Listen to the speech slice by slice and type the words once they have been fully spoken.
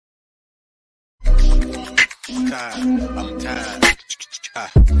I'm tired.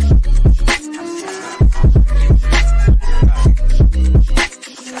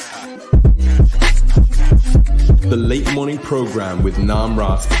 The Late Morning Program with Nam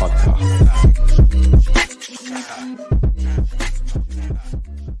Ras Podcast.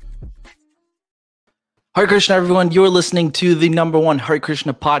 Hare Krishna, everyone. You're listening to the number one Hare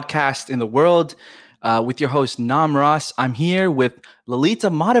Krishna podcast in the world with your host, Nam Ras. I'm here with Lalita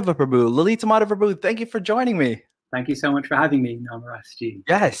Madhava Prabhu. Lalita Madhava Prabhu, thank you for joining me. Thank you so much for having me, Nam Ras ji.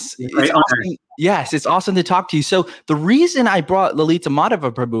 Yes, it's awesome. Yes, it's awesome to talk to you. So the reason I brought Lalita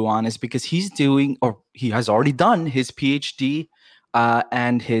Madhava Prabhu on is because he has already done his PhD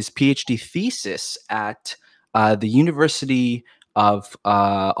and his PhD thesis at the University of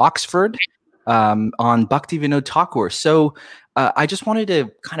Oxford on Bhaktivinoda Thakura. So I just wanted to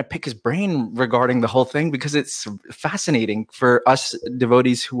kind of pick his brain regarding the whole thing because it's fascinating for us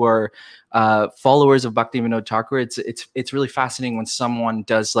devotees who are followers of Bhaktivinoda Thakura. It's really fascinating when someone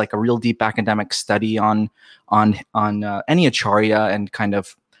does like a real deep academic study on any acharya and kind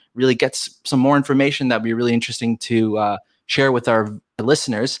of really gets some more information that'd be really interesting to share with our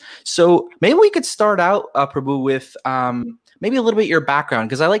listeners. So maybe we could start out, Prabhu, with maybe a little bit your background,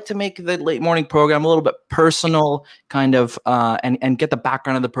 because I like to make the late morning program a little bit personal, kind of, and get the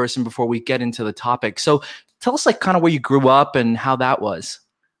background of the person before we get into the topic. So tell us like kind of where you grew up and how that was.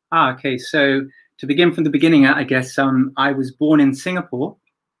 Okay. So to begin from the beginning, I guess I was born in Singapore.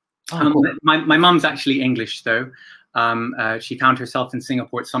 Cool. My mum's actually English, though. She found herself in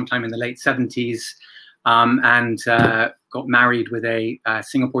Singapore at sometime in the late 70s and got married with a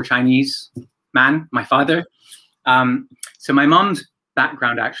Singapore Chinese man, my father. So my mom's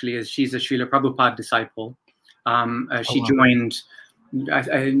background actually is she's a Srila Prabhupada disciple. She joined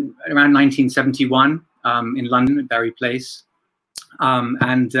around 1971 in London at Bury Place.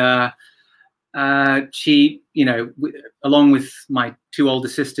 And she, along with my two older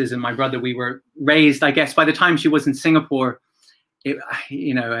sisters and my brother, we were raised, I guess, by the time she was in Singapore, by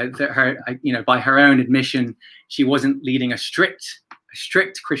her own admission, she wasn't leading a strict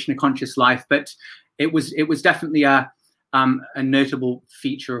Krishna conscious life, but it was definitely a notable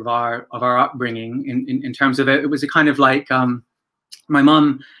feature of our upbringing in terms of it. It was a kind of like my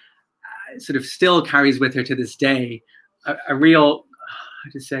mom sort of still carries with her to this day a real,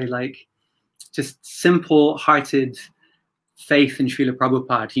 how to say, like just simple-hearted faith in Srila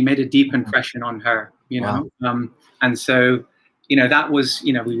Prabhupada. He made a deep impression on her, Wow. And so that was,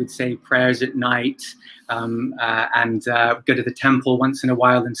 we would say prayers at night and go to the temple once in a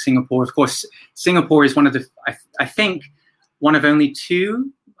while in Singapore. Of course, Singapore is one of the, I think, one of only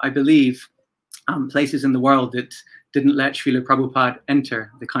two, I believe, places in the world that didn't let Srila Prabhupada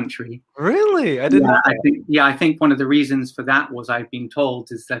enter the country. Really? I didn't know. I think one of the reasons for that was, I've been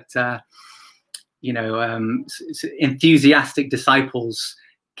told, is that, enthusiastic disciples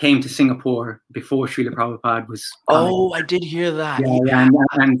came to Singapore before Srila Prabhupada was coming. Oh, I did hear that. Yeah.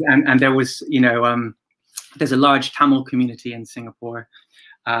 And there was, there's a large Tamil community in Singapore,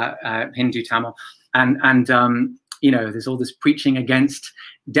 Hindu Tamil, and there's all this preaching against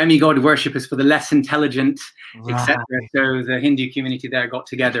demigod worshippers for the less intelligent, etc. So the Hindu community there got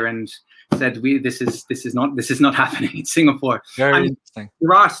together and said, this is not happening in Singapore. Very interesting.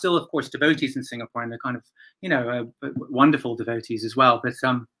 There are still, of course, devotees in Singapore, and they're kind of, wonderful devotees as well. But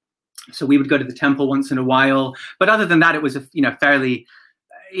so we would go to the temple once in a while. But other than that, it was a fairly,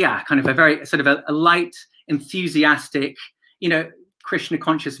 kind of a very sort of a light, enthusiastic, Krishna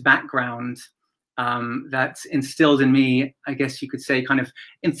conscious background that's instilled in me, I guess you could say, kind of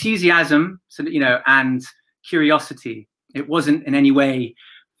enthusiasm, and curiosity. It wasn't in any way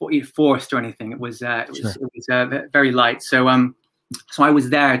forced or anything. It was very light. So I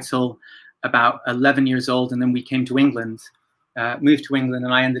was there till about 11 years old, and then we came to England, moved to England,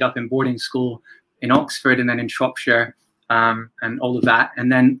 and I ended up in boarding school in Oxford and then in Shropshire, and all of that.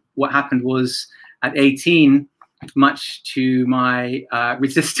 And then what happened was, at 18, much to my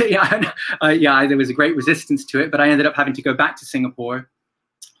resistance, there was a great resistance to it, but I ended up having to go back to Singapore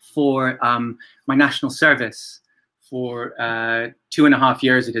for my national service for 2.5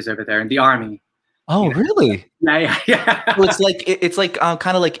 years. It is over there in the army. Oh, really? Yeah. Well, it's like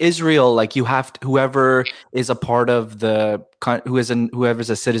kind of like Israel. Like you have to, whoever is a part of whoever's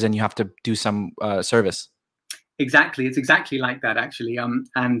a citizen, you have to do some service. Exactly, it's exactly like that actually.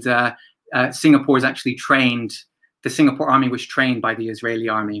 Singapore is actually trained. The Singapore army was trained by the Israeli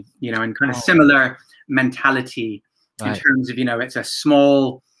army, and kind of similar mentality in terms of, it's a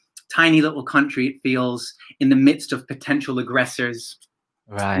small, tiny little country. It feels in the midst of potential aggressors.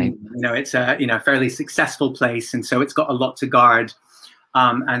 Right. It's a fairly successful place, and so it's got a lot to guard.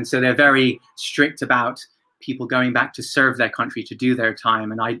 And so they're very strict about people going back to serve their country, to do their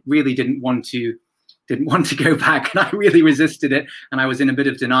time, and I really didn't want to go back, and I really resisted it, and I was in a bit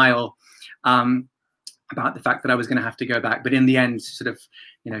of denial about the fact that I was going to have to go back. But in the end, sort of,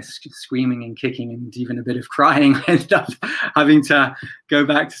 screaming and kicking and even a bit of crying, I ended up having to go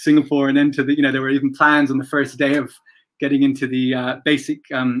back to Singapore, and then there were even plans on the first day of getting into the basic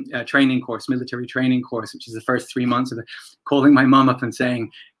training course, military training course, which is the first 3 months of it, calling my mum up and saying,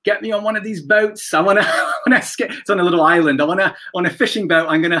 "Get me on one of these boats. I want to escape. It's on a little island. I want to on a fishing boat.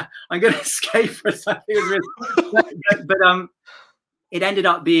 I'm gonna escape or something." But it ended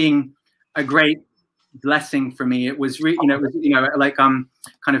up being a great blessing for me. It was kind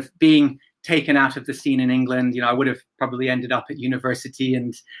of being taken out of the scene in England. I would have probably ended up at university,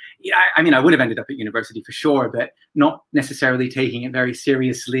 and I would have ended up at university for sure, but not necessarily taking it very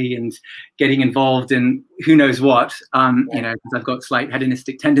seriously and getting involved in who knows what. Because I've got slight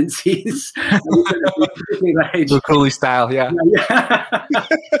hedonistic tendencies. The Cooley style, yeah.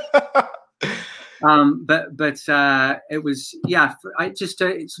 But it was, I just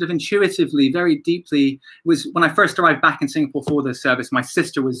sort of intuitively, very deeply, it was when I first arrived back in Singapore for the service. My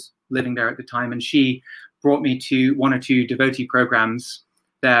sister was living there at the time, and she brought me to 1 or 2 devotee programs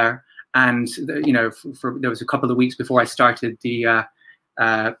there. And there was a couple of weeks before I started the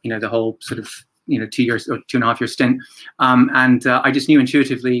whole sort of 2 years or 2.5 year stint, and I just knew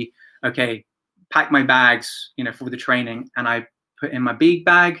intuitively, okay, pack my bags for the training, and I put in my big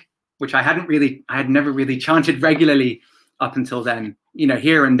bag, which I had never really chanted regularly up until then,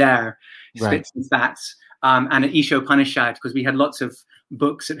 here and there, spits and spats, and at Isho Upanishad, because we had lots of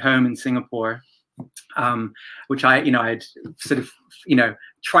books at home in Singapore, which I'd sort of,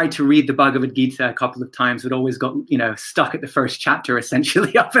 tried to read the Bhagavad Gita a couple of times, but always got, stuck at the first chapter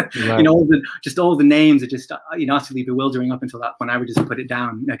essentially. All the names are just, utterly bewildering up until that point. I would just put it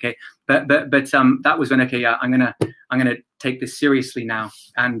down. Okay. But that was when, I'm going to take this seriously now.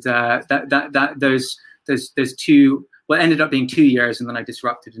 And those 2, well, it ended up being 2 years, and then I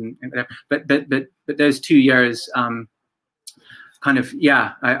disrupted and whatever. But those 2 years, kind of,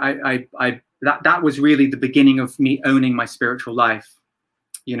 that was really the beginning of me owning my spiritual life,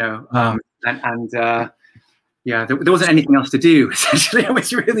 there wasn't anything else to do. Essentially, it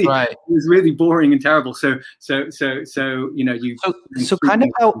was really boring and terrible. So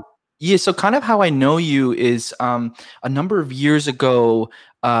kind of how I know you is a number of years ago,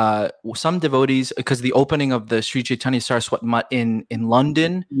 some devotees, because the opening of the Sri Chaitanya Saraswat Mutt in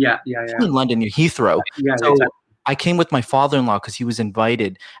London, in London near Heathrow. Exactly. I came with my father-in-law because he was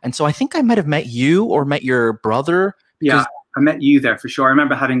invited, and so I think I might have met you or met your brother. Yeah, I met you there for sure. I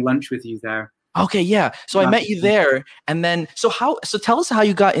remember having lunch with you there. Okay, yeah. So I met you there, and then so tell us how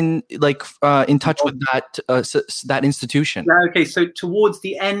you got in touch with that institution. Yeah, okay. So towards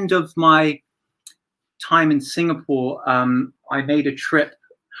the end of my time in Singapore, I made a trip.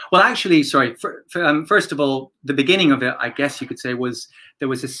 Well, actually, sorry. First of all, the beginning of it, I guess you could say, was there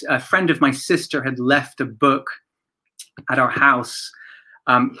was a friend of my sister had left a book at our house.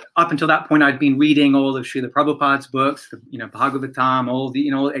 Up until that point, I'd been reading all of Srila Prabhupada's books, Bhagavatam, all the,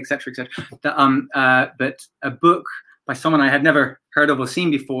 et cetera, et cetera. But a book by someone I had never heard of or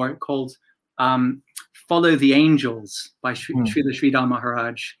seen before called Follow the Angels by Srila Sridhar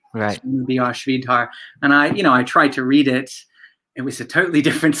Maharaj. Right. Sridhar. And I tried to read it. It was a totally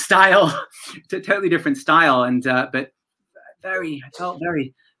different style, and but I felt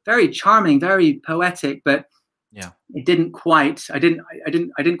very, very charming, very poetic, but it didn't quite. I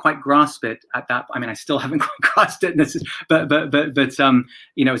didn't quite grasp it at that. I mean, I still haven't quite grasped it. But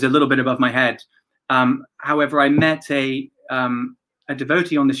it was a little bit above my head. However, I met a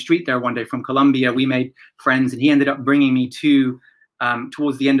devotee on the street there one day from Colombia. We made friends, and he ended up bringing me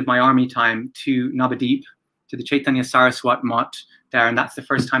towards the end of my army time to Navadip, to the Chaitanya Saraswat Mutt there, and that's the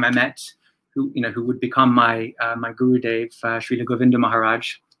first time I met who would become my Gurudev, Srila Govinda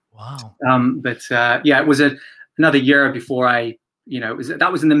Maharaj. Wow. It was another year before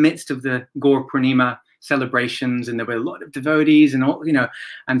that was in the midst of the Gaur Purnima celebrations, and there were a lot of devotees and all,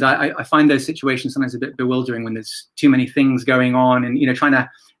 and I find those situations sometimes a bit bewildering when there's too many things going on, and trying to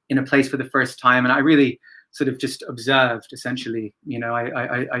in a place for the first time, and I really sort of just observed, essentially.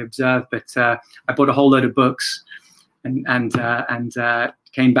 I observed, but I bought a whole load of books and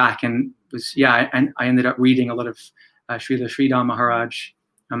came back and and I ended up reading a lot of Srila Sridhar Maharaj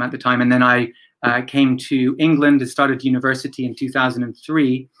at the time, and then I came to England and started university in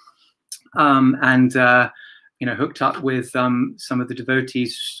 2003, and hooked up with some of the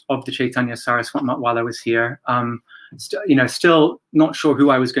devotees of the Chaitanya Saraswat Mutt while I was here, still not sure who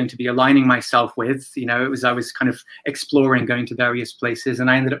I was going to be aligning myself with. I was kind of exploring, going to various places, and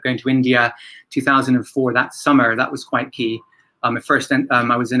I ended up going to India 2004 that summer. That was quite key. At first,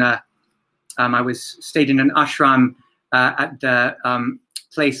 I was stayed in an ashram at the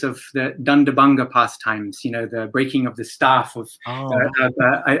place of the Dandabanga pastimes, the breaking of the staff of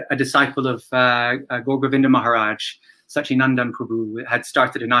a disciple of Gaur Govinda Maharaj. Sachinandan Prabhu had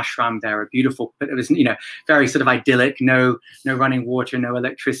started an ashram there, a beautiful, but it was, very sort of idyllic, no running water, no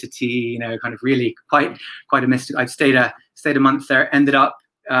electricity, kind of really quite a mystic. I'd stayed a month there, ended up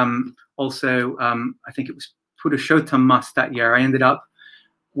also, I think it was Purushottam Mas that year. I ended up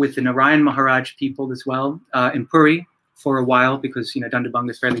with the Narayan Maharaj people as well in Puri for a while, because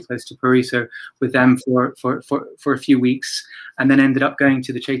Dandabanga is fairly close to Puri, so with them for a few weeks, and then ended up going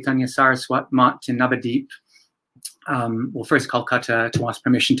to the Chaitanya Saraswat Mat in Navadip. First Calcutta to ask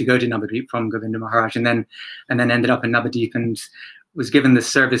permission to go to Navadip from Govinda Maharaj, and then ended up in Navadip and was given the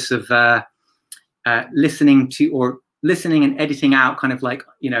service of listening and editing out kind of like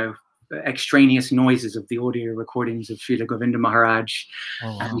extraneous noises of the audio recordings of Srila Govinda Maharaj.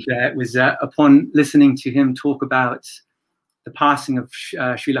 Oh, wow. And it was upon listening to him talk about the passing of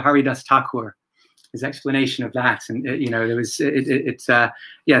Srila Haridas Thakur, his explanation of that, and there was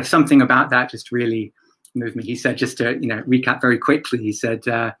something about that just really moved me. He said, just to recap very quickly, he said,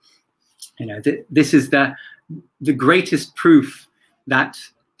 this is the greatest proof that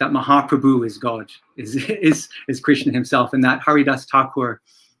Mahaprabhu is God, is Krishna himself, and that Haridas Thakur,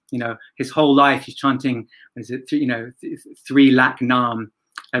 his whole life he's chanting, 3 lakh nam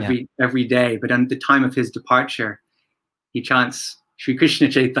every day, but at the time of his departure, he chants Sri Krishna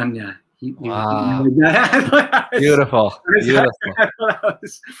Chaitanya. Wow. Beautiful.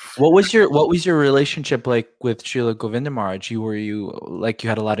 What was your relationship like with Srila Govinda Maharaj? You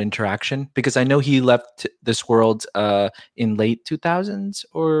had a lot of interaction, because I know he left this world in late 2000s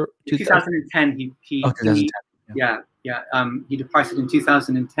or 2010. He 2010. He departed in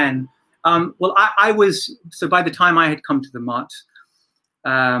 2010. I was, so by the time I had come to the Mat,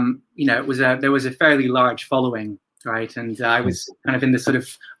 there was a fairly large following. Right, and I was kind of in the sort of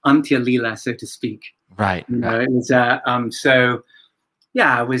Antya Leela, so to speak. Right. It was I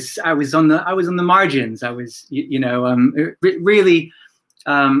was on the margins. I was really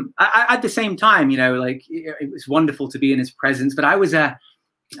at the same time, it was wonderful to be in his presence, but I was a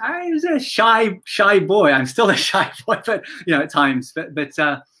shy boy. I'm still a shy boy, but at times, but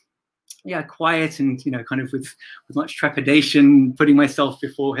quiet and kind of with much trepidation, putting myself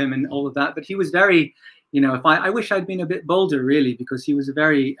before him and all of that. But he was very, I wish I'd been a bit bolder, really, because he was a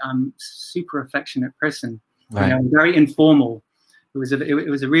very super affectionate person, right. Very informal. It was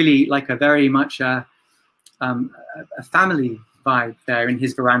a really like a very much a family vibe there in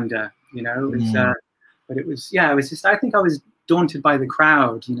his veranda, but it was just, I think I was daunted by the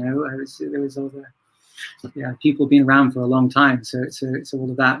crowd, there was all the people being around for a long time, so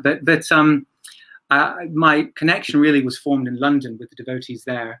all of that. But my connection really was formed in London with the devotees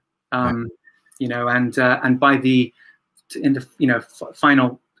there. Right. And by the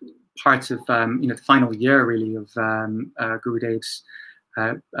final parts of the final year really of Gurudev's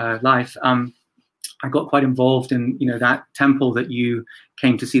life, I got quite involved in that temple that you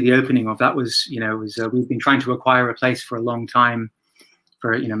came to see the opening of. That was we've been trying to acquire a place for a long time,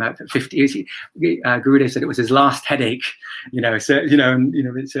 for about 50 years. Gurudev said it was his last headache, so in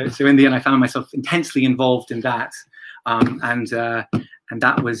the end I found myself intensely involved in that, and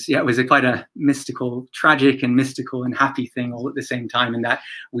that was it was quite a tragic and happy thing all at the same time, in that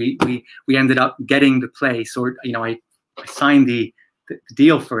we ended up getting the place, or I signed the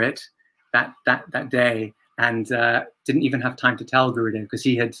deal for it that day, and didn't even have time to tell Gurudev, because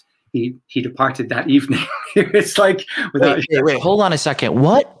he departed that evening. It's like wait, hold on a second.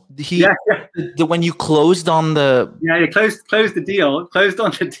 What? When you closed on the closed the deal, closed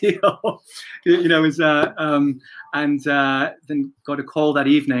on the deal, and then got a call that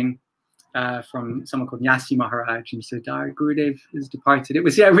evening from someone called Nyasi Maharaj, and he said, Gurudev has departed. It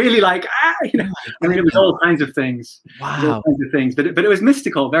was really like it was all kinds of things. Wow. All kinds of things, but it was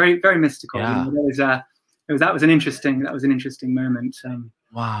mystical, very very mystical. Yeah. That was an interesting moment.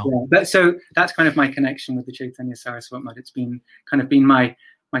 Wow. Yeah. But so that's kind of my connection with the Chaitanya Saraswat Mat. It's been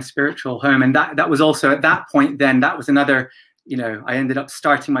my spiritual home, and that was also at that point. Then that was another. I ended up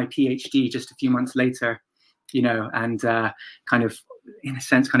starting my PhD just a few months later. And kind of, in a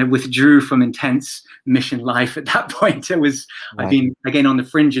sense, kind of withdrew from intense mission life at that point. It was, right. I've been, again, on the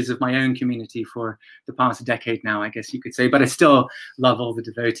fringes of my own community for the past decade now, I guess you could say, but I still love all the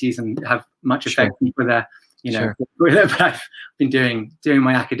devotees and have much affection for the you know, Sure. but I've been doing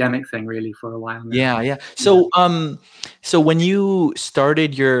my academic thing really for a while now. Yeah. So, so when you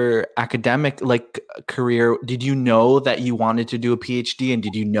started your academic career, did you know that you wanted to do a PhD, and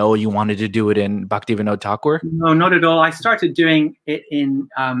did you know you wanted to do it in Bhaktivinoda Thakur? No, not at all. I started doing it in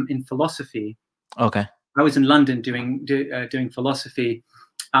philosophy. Okay. I was in London doing philosophy,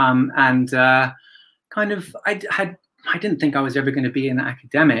 and kind of I didn't think I was ever going to be an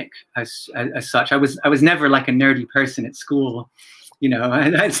academic as such. I was never like a nerdy person at school, you know.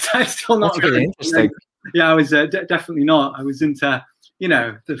 And that's still not That's really interesting. Yeah, I was definitely not. I was into, you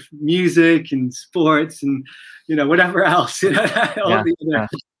know, the music and sports and, you know, whatever else, you know, all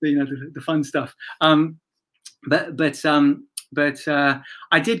the fun stuff. But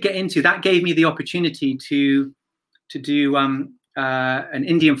I did get into that. Gave me the opportunity to do an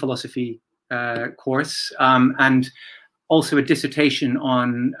Indian philosophy course, and also a dissertation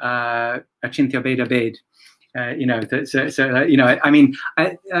on Achintya Bheda Bhed. You know, you know, I mean,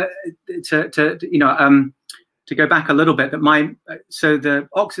 to go back a little bit, that so the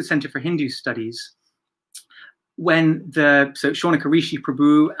Oxford Centre for Hindu Studies, when Shaunaka Rishi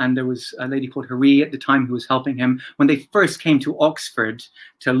Prabhu, and there was a lady called Hari at the time who was helping him, when they first came to Oxford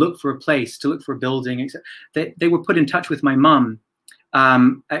to look for a place, to look for a building, they were put in touch with my mum,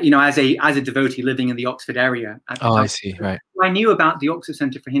 you know, as a devotee living in the Oxford area. Oh, I see. Right. I knew about the Oxford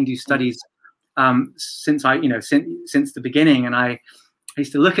Centre for Hindu Studies since the beginning, and I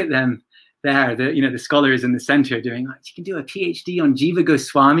used to look at them there, the scholars in the centre doing, like, you can do a PhD on Jiva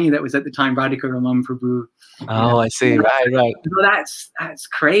Goswami, that was at the time Radhika Raman Prabhu. Oh, I see. Right. Well, that's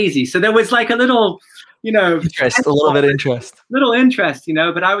crazy. So there was like a little, you know, little interest, you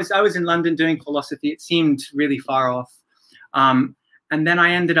know. But I was in London doing philosophy. It seemed really far off, and then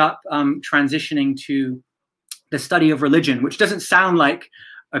I ended up transitioning to the study of religion, which doesn't sound like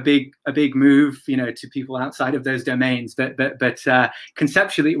a big move, you know, to people outside of those domains, but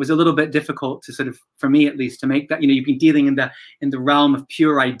conceptually it was a little bit difficult to sort of, for me at least, to make that, you know, you've been dealing in the realm of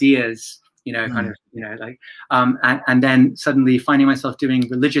pure ideas, you know, kind of, you know, like, and then suddenly finding myself doing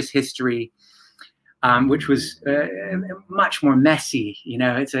religious history, which was much more messy, you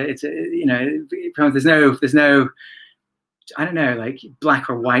know. It's you know, there's no I don't know, like black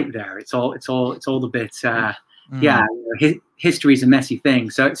or white there. It's all a bit yeah, history is a messy thing.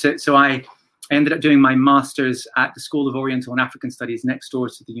 So I ended up doing my master's at the School of Oriental and African Studies next door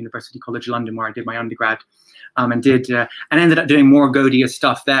to the University College London, where I did my undergrad, and ended up doing more Gaudiya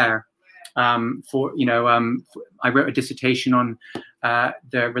stuff there. I wrote a dissertation on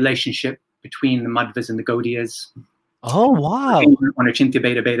the relationship between the Madhvas and the Gaudiyas. Oh, wow! On Achintya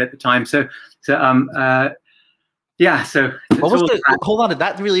Bheda Bhed at the time. Yeah. So hold on,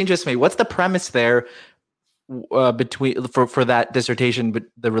 that really interests me. What's the premise there? Between for that dissertation, but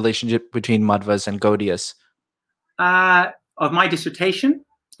the relationship between Madhvas and Gaudiyas? Of my dissertation?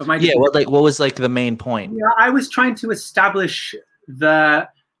 What was like the main point? Yeah, I was trying to establish so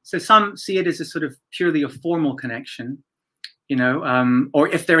some see it as a sort of purely a formal connection, you know, or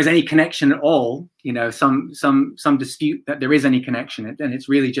if there is any connection at all, you know, some dispute that there is any connection, and it's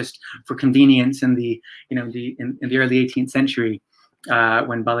really just for convenience in the early 18th century.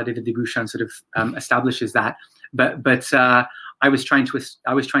 When Baladeva Dibushan sort of establishes that, but I was trying to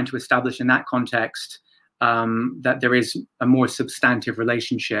establish in that context that there is a more substantive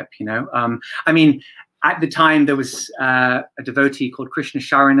relationship. You know, I mean, at the time there was a devotee called Krishna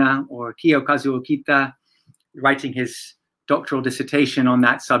Sharana, or Kiyo Kazuo Kita, writing his doctoral dissertation on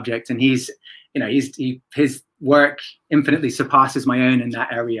that subject, and his work infinitely surpasses my own in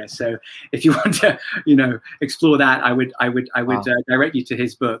that area. So if you want to, you know, explore that, I would direct you to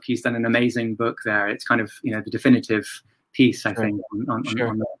his book. He's done an amazing book there. It's kind of, you know, the definitive piece, I think, on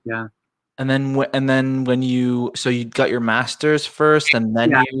that. Yeah. And then when you got your master's first, and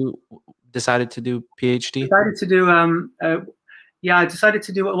then you decided to do PhD. I decided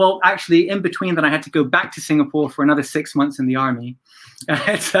to do it. Well, actually, in between that, I had to go back to Singapore for another 6 months in the army.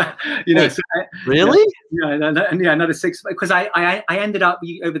 You know, really? Another 6, because I ended up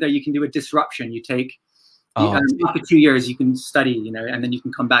over there. You can do a disruption. You take after 2 years, you can study, you know, and then you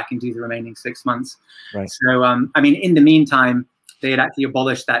can come back and do the remaining 6 months. Right. So, I mean, in the meantime, they had actually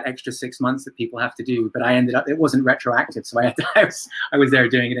abolished that extra 6 months that people have to do, but I ended up, it wasn't retroactive, so I was there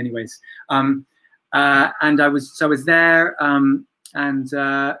doing it anyways. And I was there.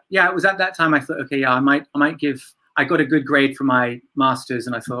 It was at that time I thought, okay, yeah, I might give. I got a good grade for my master's,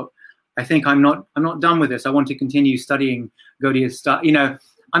 and I thought, I think I'm not done with this. I want to continue studying Gaudiya stuff. You know,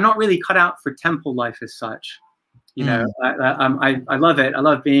 I'm not really cut out for temple life as such. You know, I love it. I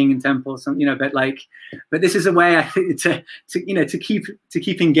love being in temples. You know, but this is a way I think to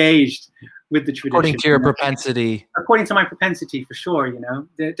keep engaged with the tradition. According to your propensity. According to my propensity, for sure,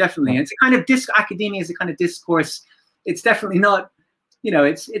 definitely. It's a kind of academia is a kind of discourse. It's definitely not,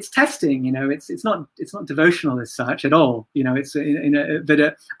 it's testing, it's not devotional as such at all,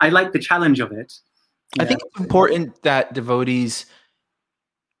 but I like the challenge of it. I think it's important that devotees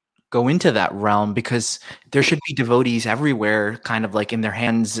go into that realm, because there should be devotees everywhere, kind of like in their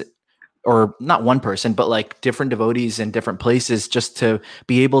hands, or not one person, but like different devotees in different places, just to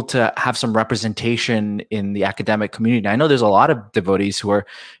be able to have some representation in the academic community. I know there's a lot of devotees who are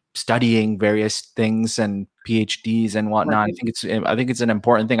studying various things and PhDs and whatnot. I think it's an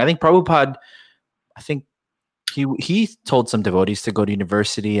important thing. I think Prabhupada, he told some devotees to go to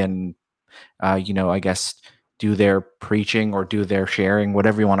university and, I guess do their preaching or do their sharing,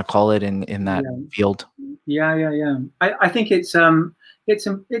 whatever you want to call it, in that field. Yeah. I think it's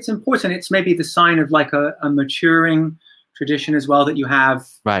important. It's maybe the sign of like a maturing tradition as well, that you have,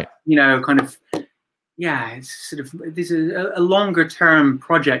 right? It's sort of, this is a longer term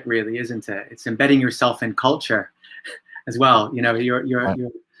project, really, isn't it? It's embedding yourself in culture as well. You're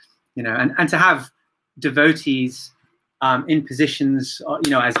and to have devotees in positions,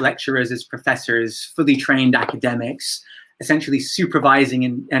 as lecturers, as professors, fully trained academics, essentially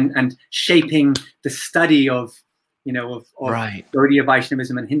supervising and shaping the study of Gaudiya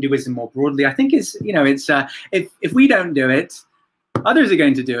Vaishnavism and Hinduism more broadly. I think it's if we don't do it, others are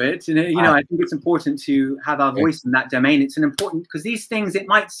going to do it. And I think it's important to have our voice in that domain. It's an important, because these things, it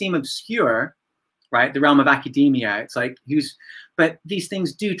might seem obscure, right? The realm of academia. It's like but these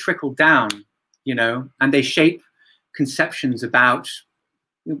things do trickle down, and they shape conceptions about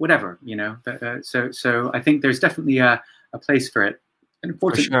whatever, so I think there's definitely a place for it. And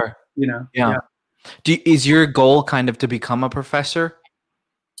important, for sure. Is your goal kind of to become a professor?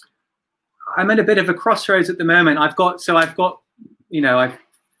 I'm at a bit of a crossroads at the moment. I've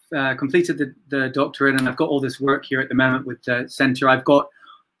completed the doctorate, and I've got all this work here at the moment with the center. I've got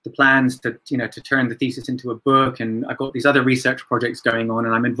the plans to turn the thesis into a book, and I've got these other research projects going on,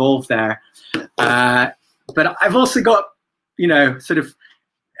 and I'm involved there. But I've also got, I'm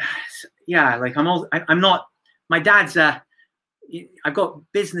not, my dad's, I've got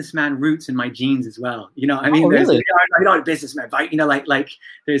businessman roots in my genes as well. Really? I'm not a businessman, but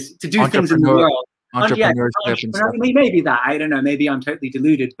there's to do things in the world. Entrepreneurship. Maybe that, I don't know, maybe I'm totally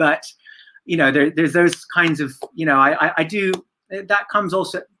deluded, but there's those kinds of, I do, that comes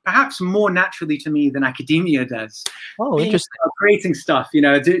also perhaps more naturally to me than academia does. Interesting. Creating stuff,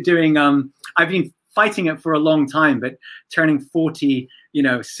 doing, I've been fighting it for a long time, but turning 40,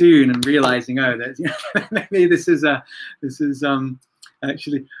 soon, and realizing, that maybe this is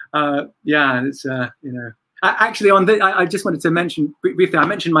actually, it's I just wanted to mention briefly. I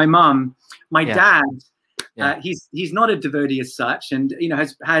mentioned my mom, my dad. He's not a devotee as such, and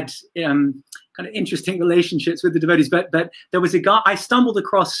has had kind of interesting relationships with the devotees. But there was a guy I stumbled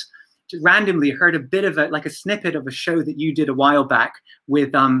across, just randomly heard a bit of a snippet of a show that you did a while back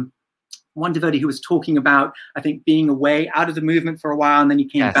with one devotee who was talking about, I think, being away out of the movement for a while, and then he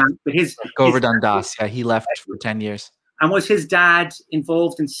came back. But Govardhan Das, he left for 10 years. And was his dad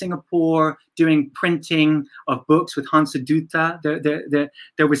involved in Singapore doing printing of books with Hansadutta?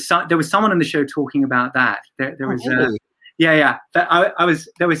 There was someone on the show talking about that. There was really? I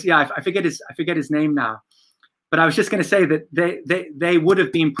forget his name now. But I was just going to say that they would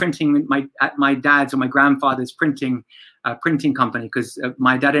have been printing at my dad's or my grandfather's printing company, because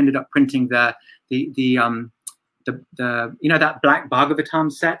my dad ended up printing the that Black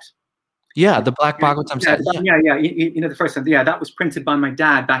Bhagavatam set. Yeah, the Black Bhagavatam set. Yeah. The first one. Yeah, that was printed by my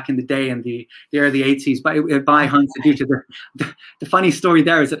dad back in the day in the early 80s by Hansadutta. The funny story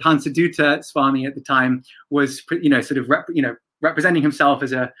there is that Hansadutta Swami at the time was representing himself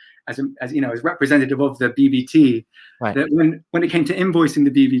as representative of the BBT. Right. That when it came to invoicing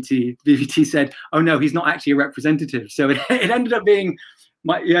the BBT said, "Oh no, he's not actually a representative." So it ended up being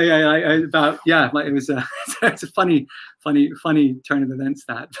it was it's a funny turn of events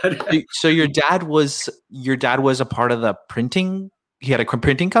that. But so your dad was a part of the printing. He had a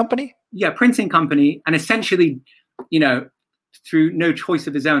printing company. Yeah, printing company, and essentially, through no choice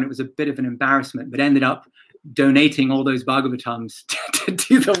of his own, it was a bit of an embarrassment, but ended up donating all those Bhagavatams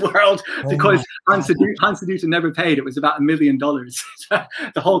to the world, because Hansadutta never paid. It was about $1 million. The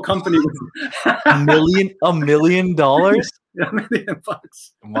whole company was $1 million. $1 million. $1 million.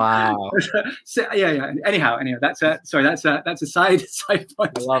 Wow. So, yeah. Anyhow, that's a side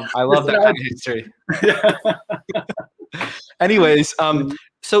point. I love that kind of history. Anyways,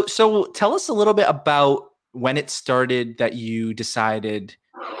 so tell us a little bit about when it started that you decided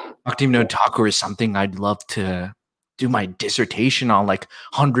Bhaktivinoda Thakur is something I'd love to do my dissertation on like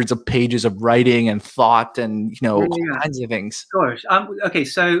hundreds of pages of writing and thought and, all kinds of things. Of course. Okay,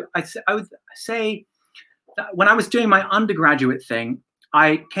 so I would say that when I was doing my undergraduate thing,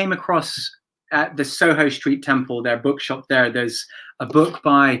 I came across at the Soho Street Temple, their bookshop there, there's a book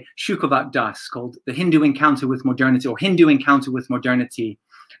by Shukavat Das called The Hindu Encounter with Modernity, or Hindu Encounter with Modernity.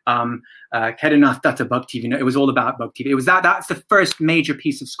 Kedarnath Datta Bhaktivinoda. It was all about Bhakti. It was that's the first major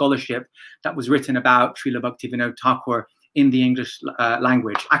piece of scholarship that was written about Srila Bhaktivinoda Thakura in the English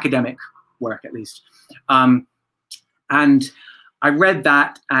language, academic work at least. And I read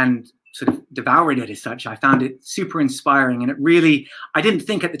that and sort of devoured it as such. I found it super inspiring, and it really, I didn't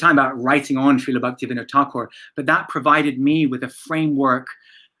think at the time about writing on Srila Bhaktivinoda Thakura, but that provided me with a framework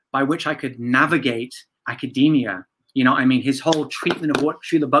by which I could navigate academia. His whole treatment of what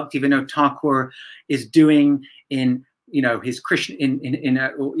Srila Bhaktivinoda Thakura is doing in, his Krishna,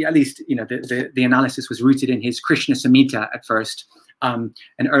 at least, the analysis was rooted in his Krishna Samhita at first, an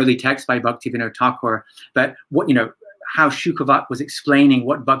early text by Bhaktivinoda Thakura. But how Shukavat was explaining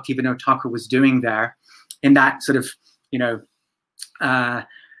what Bhaktivinoda Thakura was doing there, in that sort of,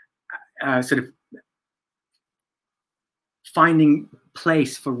 sort of finding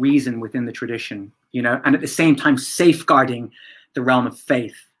place for reason within the tradition, and at the same time safeguarding the realm of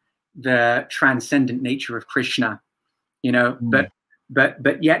faith, the transcendent nature of Krishna,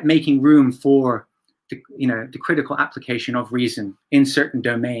 but yet making room for the critical application of reason in certain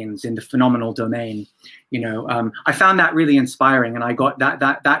domains, in the phenomenal domain. I found that really inspiring, and I got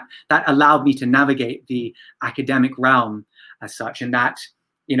that allowed me to navigate the academic realm as such, and that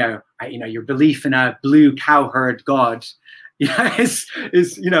your belief in a blue cowherd god is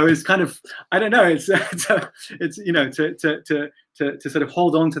kind of, I don't know, it's to sort of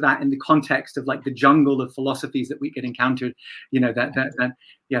hold on to that in the context of like the jungle of philosophies that we get encountered,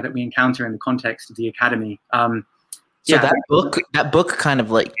 that we encounter in the context of the academy. So that book kind of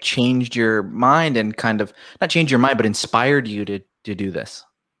like changed your mind, and kind of not changed your mind, but inspired you to do this.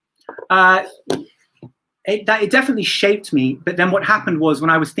 It definitely shaped me. But then what happened was,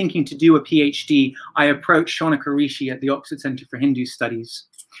 when I was thinking to do a PhD, I approached Shaunaka Rishi at the Oxford Centre for Hindu Studies.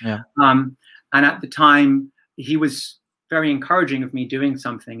 Yeah. And at the time, he was very encouraging of me doing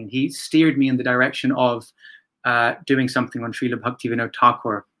something, and he steered me in the direction of doing something on Srila Bhaktivinoda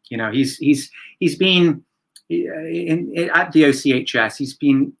Thakura. He's been at the OCHS. He's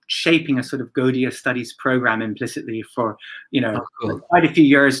been shaping a sort of Gaudiya studies program implicitly for quite a few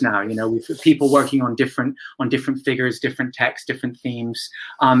years now. With people working on different figures, different texts, different themes,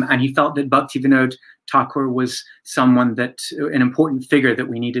 and he felt that Bhaktivinoda Thakura was an important figure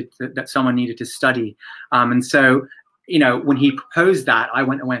that someone needed to study, and so. When he proposed that, I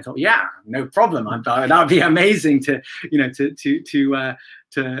went away and thought, yeah, no problem. I thought that would be amazing to do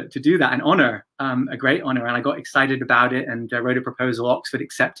that, an honor, a great honor. And I got excited about it and wrote a proposal. Oxford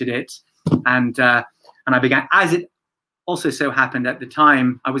accepted it, and I began. As it also so happened at the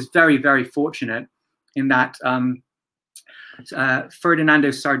time, I was very, very fortunate in that Ferdinando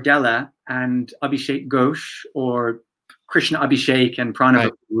Sardella and Abhishek Ghosh, or Krishna Abhishek and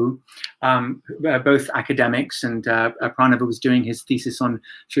Pranava Prabhu, both academics, and Pranava was doing his thesis on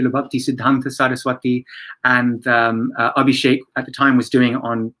Srila Bhakti Siddhanta Saraswati, and Abhishek at the time was doing it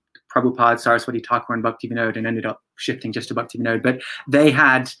on Prabhupada, Saraswati Thakur, and Bhaktivinoda, and ended up shifting just to Bhaktivinoda. But they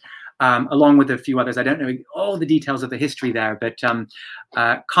had, along with a few others, I don't know all the details of the history there, but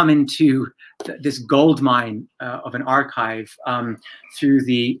come into this gold mine of an archive through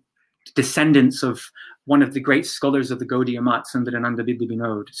the descendants of one of the great scholars of the Gaudiya Mat, Sundarananda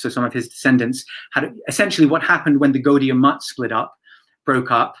Vidya-Vinod. So some of his descendants had essentially what happened when the Gaudiya Mat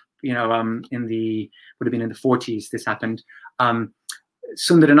broke up, would have been in the 40s this happened.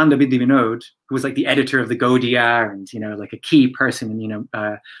 Sundarananda Vidya-Vinod, who was like the editor of the Gaudiya and, like a key person in,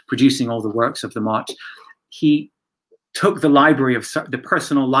 producing all the works of the Mat, he took the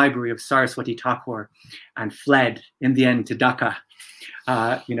personal library of Saraswati Thakur and fled in the end to Dhaka.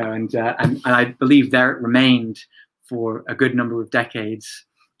 And I believe there it remained for a good number of decades.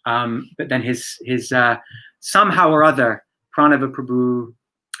 But then his somehow or other, Pranava Prabhu,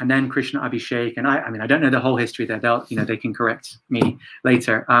 and then Krishna Abhishek, and I don't know the whole history there. They can correct me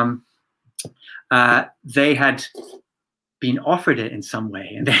later. They had been offered it in some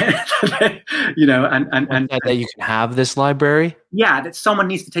way, and that you can have this library. Yeah, that someone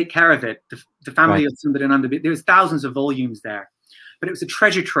needs to take care of it. The family of Sundarananda. There was thousands of volumes there. But it was a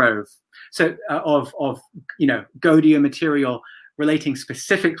treasure trove, of Gaudiya material relating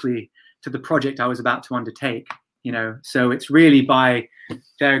specifically to the project I was about to undertake. So it's really by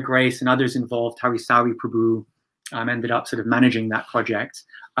their grace and others involved, Harisawi Prabhu, ended up sort of managing that project.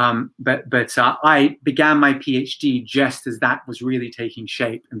 But I began my PhD just as that was really taking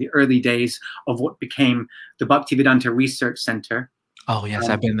shape in the early days of what became the Bhaktivedanta Research Center. Oh yes,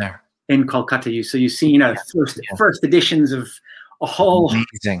 I've been there in Kolkata. So you see, first editions of a whole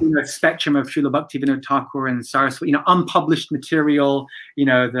spectrum of Srila Bhaktivinoda Thakura and Saraswati, unpublished material.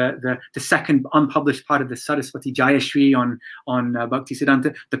 The second unpublished part of the Saraswati Jayashri on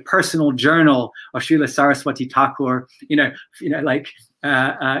Bhaktisiddhanta, the personal journal of Srila Saraswati Thakur.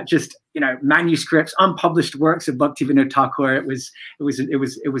 Manuscripts, unpublished works of Bhaktivinoda Thakur. It was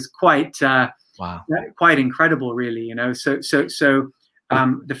quite quite incredible, really.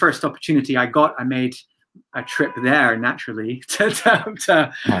 The first opportunity I got, I made a trip there naturally I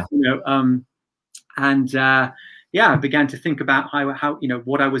began to think about how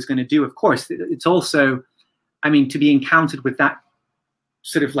what I was going to do. Of course, it's also, to be encountered with that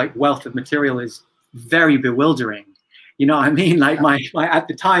sort of like wealth of material is very bewildering. Like my at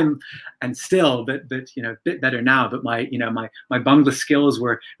the time, and still, but a bit better now. But my Bangla skills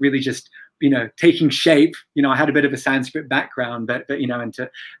were really just taking shape. I had a bit of a Sanskrit background, but I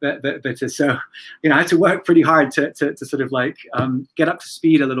had to work pretty hard to sort of like get up to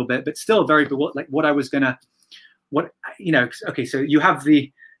speed a little bit, but still very like what I was gonna, okay, so you have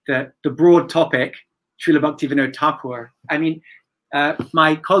the broad topic, Srila Bhaktivinoda Thakur.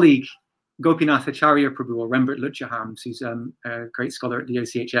 My colleague Gopinath Acharya Prabhu, or Rembert Lutjahams, who's a great scholar at the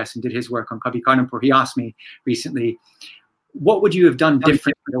OCHS and did his work on Kavi Karnapur, he asked me recently, what would you have done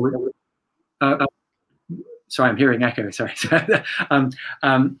differently? Sorry, I'm hearing echo. Sorry.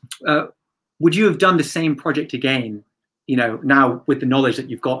 Would you have done the same project again, now with the knowledge that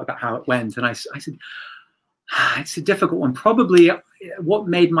you've got about how it went? And I said, it's a difficult one. Probably what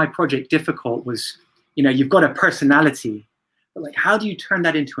made my project difficult was, you've got a personality, but like, how do you turn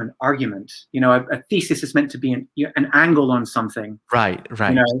that into an argument? A thesis is meant to be an angle on something. Right.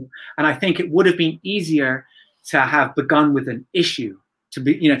 And I think it would have been easier to have begun with an issue,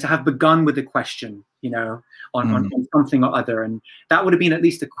 to have begun with a question, on something or other. And that would have been at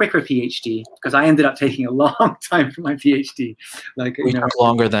least a quicker PhD, because I ended up taking a long time for my PhD. Like,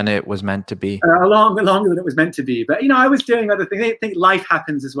 longer than it was meant to be. Longer than it was meant to be. But, I was doing other things. I think life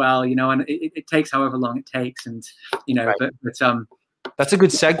happens as well, and it takes however long it takes. And, right. but that's a good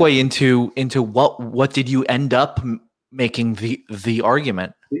segue into what did you end up making the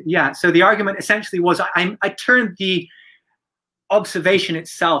argument? Yeah. So the argument essentially was I turned the observation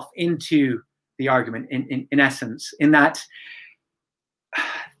itself into the argument in essence, in that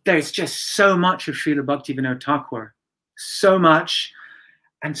there's just so much of Srila Bhaktivinoda Thakur, so much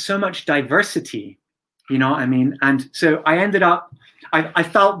diversity, and so I ended up, I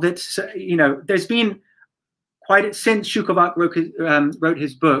felt that, there's been since Shukavak wrote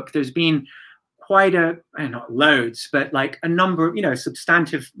his book, there's been quite not loads, but like a number of,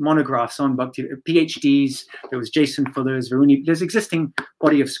 substantive monographs on Bhakti, PhDs. There was Jason Fuller's, Varuni. There's existing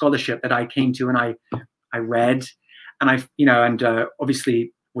body of scholarship that I came to and I read, and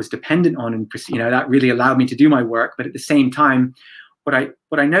obviously was dependent on, and that really allowed me to do my work. But at the same time, what I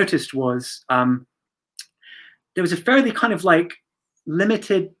noticed was there was a fairly kind of like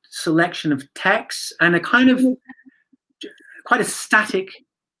limited selection of texts and a kind of quite a static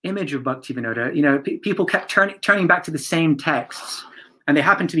image of Bhaktivinoda. People kept turning back to the same texts, and they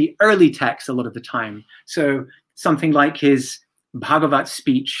happened to be early texts a lot of the time. So something like his Bhagavat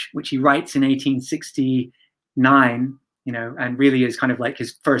speech, which he writes in 1869, and really is kind of like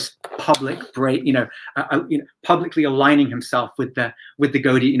his first public break, publicly aligning himself with the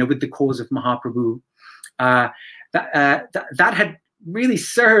Gaudiya, with the cause of Mahaprabhu. That had really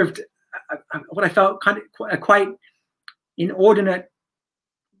served what I felt kind of a quite inordinate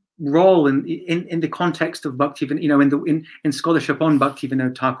role in the context of Bhaktivinoda, in scholarship on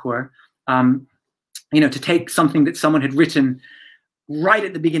Bhaktivinoda Thakur, to take something that someone had written right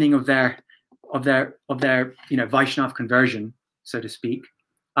at the beginning of their Vaishnav conversion, so to speak,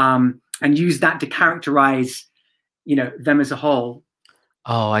 and use that to characterize them as a whole.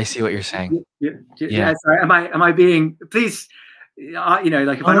 Oh, I see what you're saying. Yeah. Sorry, am I being, please, like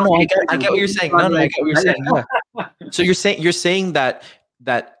if I get what you're saying. I get what you're saying. Yeah. So you're saying that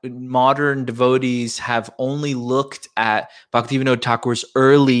modern devotees have only looked at Bhaktivinoda Thakur's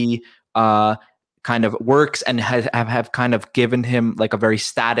early kind of works and have kind of given him like a very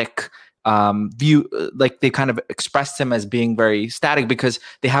static view, like they kind of expressed him as being very static because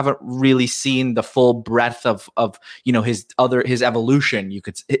they haven't really seen the full breadth of his evolution. You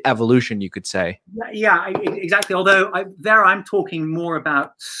could say. Yeah, exactly. Although I'm talking more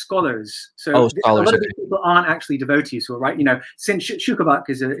about scholars. So scholars, a lot of these people aren't actually devotees who are right. Since Shukabak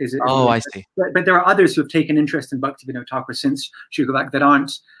is a I see. But there are others who have taken interest in Bhaktivinoda Thakura since Shukabak that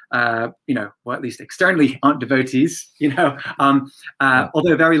aren't, or at least externally aren't devotees.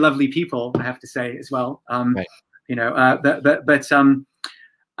 Although very lovely people, I have to say as well. Right. That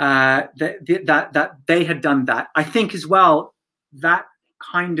they had done that. I think as well that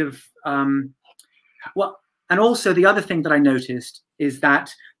kind of and also the other thing that I noticed is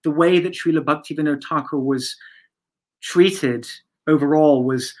that the way that Srila Bhaktivinoda Thakura was treated overall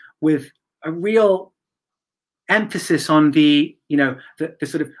was with a real emphasis on the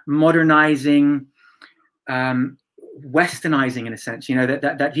sort of modernizing, westernizing in a sense.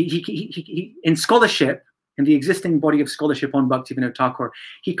 That he in scholarship, in the existing body of scholarship on Bhaktivinoda Thakura,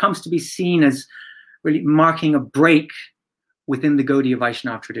 he comes to be seen as really marking a break within the Gaudiya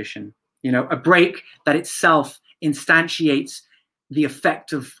Vaishnava tradition. A break that itself instantiates the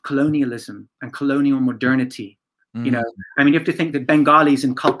effect of colonialism and colonial modernity. You have to think that Bengalis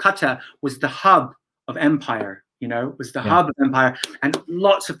in Calcutta was the hub of empire, hub of empire, and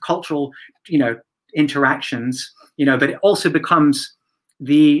lots of cultural, interactions, but it also becomes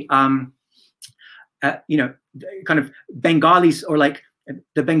the, kind of Bengalis, or like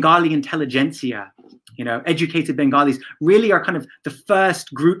the Bengali intelligentsia, educated Bengalis really are kind of the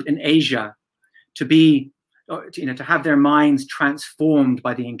first group in Asia to be, to have their minds transformed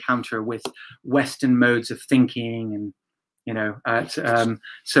by the encounter with Western modes of thinking. And,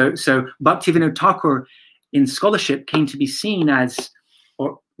 so Bhaktivinoda Thakura in scholarship came to be seen as,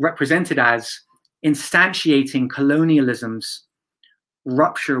 or represented as, instantiating colonialism's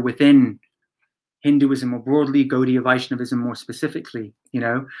rupture within Hinduism more broadly, Gaudiya Vaishnavism more specifically.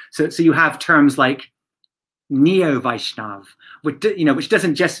 So you have terms like neo-Vaishnav, which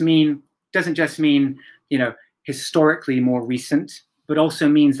doesn't just mean historically more recent, but also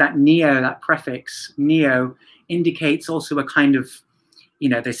means that neo, that prefix neo, indicates also a kind of,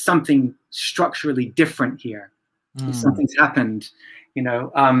 there's something structurally different here. Something's happened,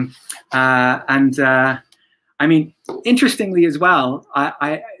 interestingly as well,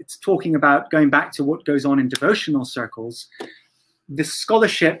 it's talking about going back to what goes on in devotional circles. The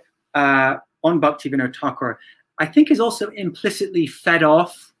scholarship on Bhaktivinoda Thakura, I think, is also implicitly fed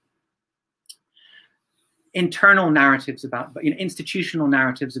off internal narratives about, institutional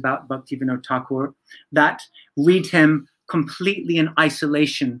narratives about Bhaktivinoda Thakura that read him completely in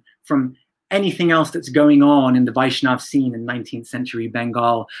isolation from anything else that's going on in the Vaishnav scene in 19th century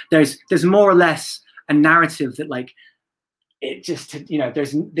Bengal. There's more or less a narrative that, like, it just,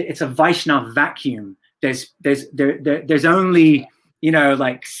 it's a Vaishnav vacuum. There's only,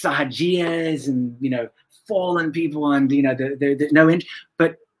 like Sahajiyas and, fallen people, and, there's no inch,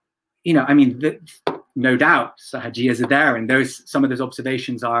 but, no doubt Sahajiyas are there, and some of those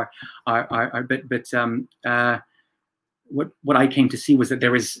observations are what I came to see was that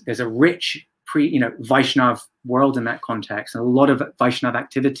there's a rich Vaishnav world in that context, and a lot of Vaishnav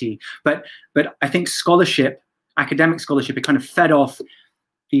activity. But I think scholarship, academic scholarship, it kind of fed off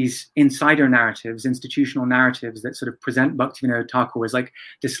these insider narratives, institutional narratives that sort of present Bhaktivinoda Thakura as like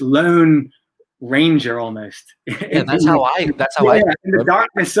this lone ranger almost. Yeah, that's how I in the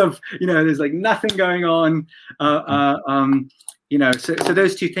darkness of, there's like nothing going on. So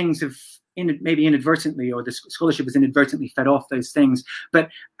those two things have maybe inadvertently, or the scholarship has inadvertently fed off those things,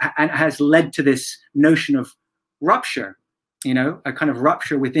 and has led to this notion of rupture, a kind of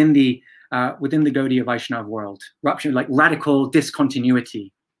rupture within the Gaudiya Vaishnava world, rupture, like radical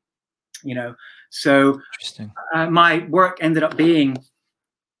discontinuity, So my work ended up being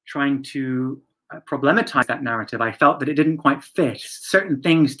trying to problematize that narrative. I felt that it didn't quite fit. Certain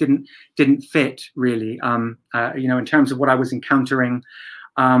things didn't fit really, in terms of what I was encountering.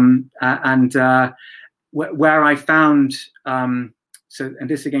 Where I found, and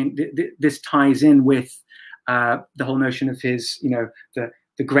this again, this ties in with the whole notion of his,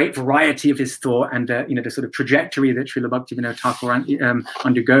 the great variety of his thought, and the sort of trajectory that Srila Bhaktivinoda Thakura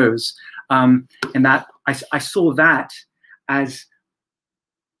undergoes, and that I saw that as,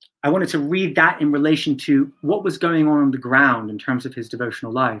 I wanted to read that in relation to what was going on the ground in terms of his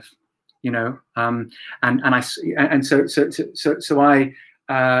devotional life, so I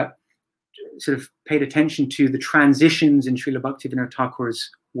sort of paid attention to the transitions in Srila Bhaktivinoda Thakura's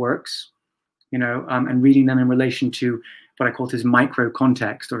works, and reading them in relation to what I called his micro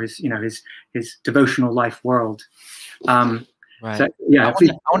context, or his devotional life world. Right. So yeah, I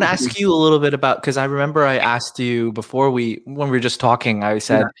want to ask you a little bit about, because I remember I asked you before when we were just talking, I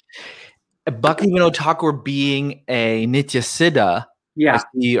said, Bhaktivinoda Thakur being a Nitya Siddha, as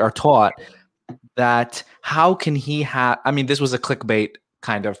we are taught, that how can he have, I mean, this was a clickbait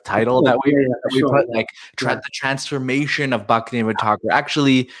kind of title that we put, like the transformation of Bhaktivinoda Thakur.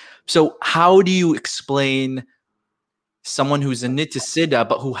 Actually, so how do you explain someone who's a Nitya Siddha,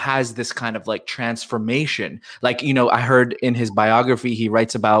 but who has this kind of like transformation? Like, you know, I heard in his biography, he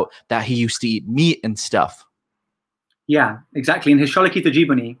writes about that he used to eat meat and stuff. Yeah, exactly. In his Shalakita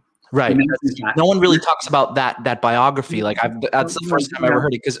Jibani. Right. No one really talks about that biography. Like that's the first time I ever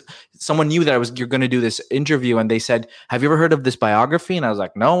heard it, because someone knew that you're going to do this interview, and they said, "Have you ever heard of this biography?" And I was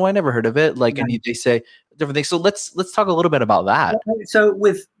like, "No, I never heard of it." Like, and they say different things. So let's talk a little bit about that. So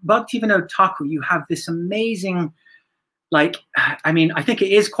with Bhaktivinoda Thakur, you have this amazing, like, I mean, I think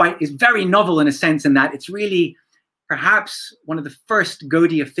it's very novel in a sense, in that it's really perhaps one of the first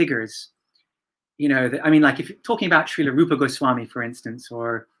Gaudiya figures. You know, I mean, like if you're talking about Srila Rupa Goswami, for instance,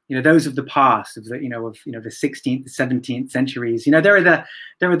 or you know, those of the past, of the the 16th, the 17th centuries. You know, there are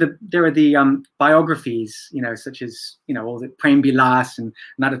the biographies, you know, such as, you know, all the Prem Bilas and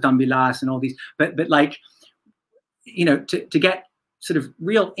Narottam Bilas and all these. But like, you know, to get sort of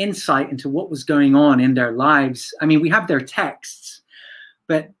real insight into what was going on in their lives. I mean, we have their texts,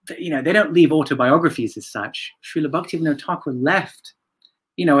 but you know, they don't leave autobiographies as such. Srila Bhaktivinoda Thakur left,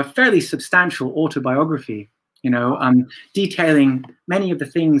 you know, a fairly substantial autobiography, you know, detailing many of the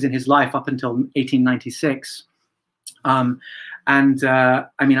things in his life up until 1896. I mean,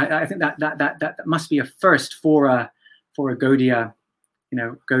 I think that must be a first for a Gaudiya, you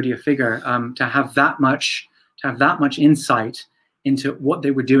know, Gaudiya figure, to have that much insight into what they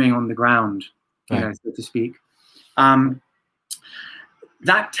were doing on the ground, you know, so to speak. That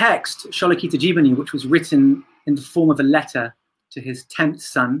text, Shalakita Jibani, which was written in the form of a letter to his 10th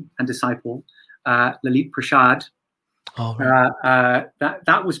son and disciple, Lalit Prasad.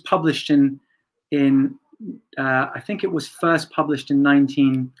 That was published in I think it was first published in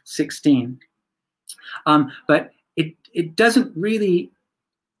 1916, but it doesn't really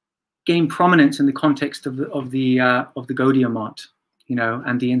gain prominence in the context of the Gaudiya Mat, you know,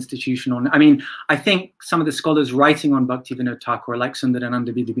 and the institutional. I mean, I think some of the scholars writing on Bhaktivinoda Thakur, like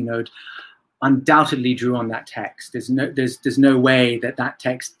Sundarananda Vidya-Vinod, undoubtedly drew on that text. There's no way that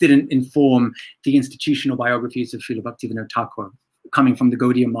text didn't inform the institutional biographies of Srila Bhaktivinoda Thakur coming from the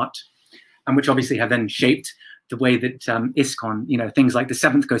Gaudiya Mat, and which obviously have then shaped the way that ISKCON, you know, things like the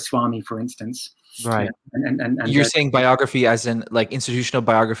 7th Goswami, for instance. Right. And you're saying biography as in like institutional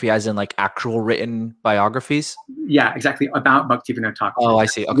biography, as in like actual written biographies? Yeah, exactly, about Bhaktivinoda Thakur. Oh, I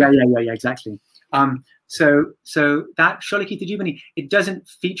see. Okay. Yeah, exactly. So that Shalakita Jibani, it doesn't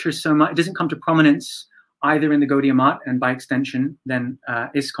feature so much. It doesn't come to prominence either in the Gaudiya Mat and by extension then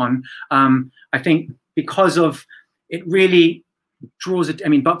ISKCON. I think because of it really draws it. I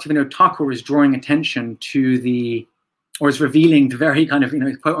mean, Bhaktivinoda Thakur is drawing attention to or is revealing the very kind of, you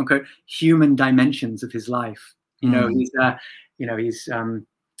know, quote unquote human dimensions of his life. You know, he's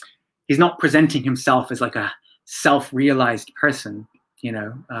not presenting himself as like a self-realized person. You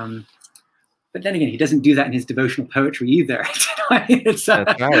know. But then again, he doesn't do that in his devotional poetry either. It's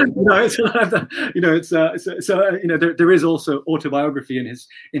That's right. you know, it's a lot of the, you know, it's so you know, there is also autobiography in his.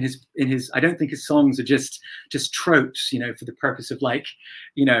 I don't think his songs are just tropes, you know, for the purpose of, like,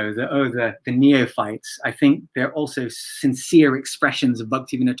 you know, the neophytes. I think they're also sincere expressions of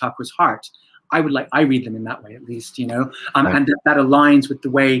Bhaktivinoda Thakur's heart. I read them in that way, at least, you know, and that aligns with the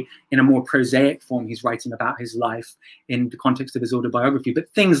way, in a more prosaic form, he's writing about his life in the context of his autobiography. But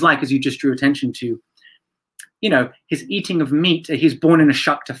things like, as you just drew attention to, you know, his eating of meat. He's born in a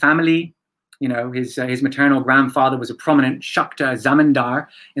Shakta family. You know, his maternal grandfather was a prominent Shakta zamindar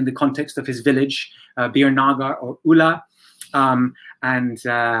in the context of his village, Birnagar or Ula, and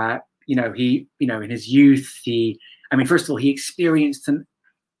you know, in his youth, first of all, he experienced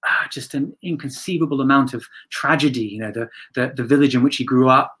just an inconceivable amount of tragedy. You know, the village in which he grew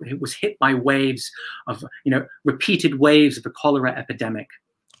up, it was hit by waves of, you know, repeated waves of the cholera epidemic,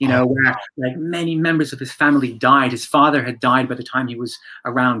 you know, where like many members of his family died. His father had died by the time he was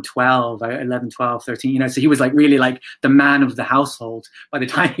around 11, 12, 13, you know, so he was like really like the man of the household by the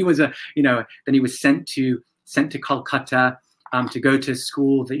time he was then he was sent to Calcutta to go to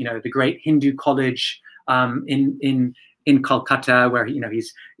school, the great Hindu college in Calcutta, where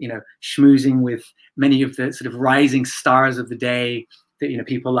he's schmoozing with many of the sort of rising stars of the day,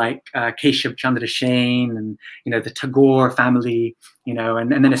 people like Keshav Chandra Sen and the Tagore family,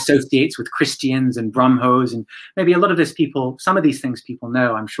 and then associates with Christians and Brahmos, and maybe a lot of this some of these things people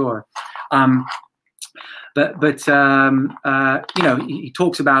know, I'm sure. he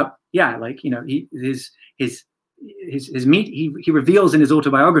talks about, like, his meat. He reveals in his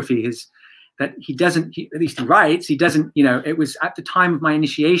autobiography that he doesn't. At least he writes. He doesn't. It was at the time of my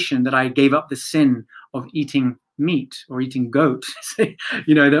initiation that I gave up the sin of eating meat or eating goat.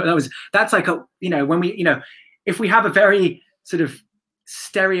 That's like when we if we have a very sort of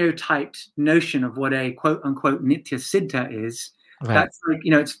stereotyped notion of what a quote unquote nitya siddha is. Right. That's like,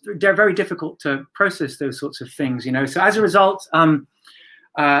 they're very difficult to process those sorts of things, So as a result,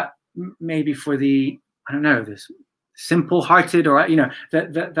 maybe for the, this simple-hearted, or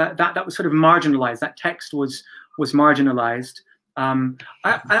that was sort of marginalized. That text was marginalized.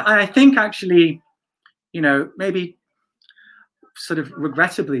 I think actually, maybe sort of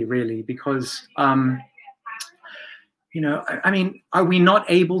regrettably, really, because are we not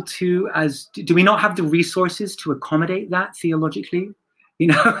able to, do we not have the resources to accommodate that theologically?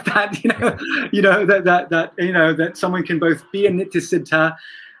 That someone can both be a nitya siddha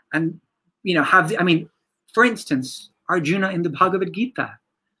and, have for instance, Arjuna in the Bhagavad Gita.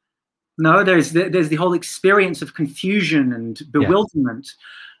 No, there's the whole experience of confusion and bewilderment.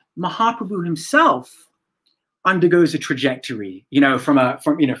 Yeah. Mahaprabhu himself undergoes a trajectory, from a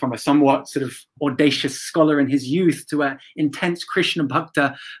somewhat sort of audacious scholar in his youth to an intense Krishna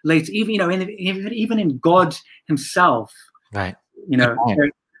bhakta later. Even in God himself, right?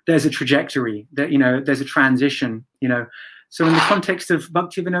 There's a trajectory. That there's a transition. So in the context of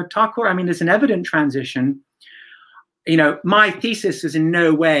Bhaktivinoda Thakura, there's an evident transition. My thesis is in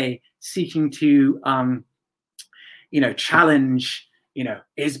no way seeking to, challenge.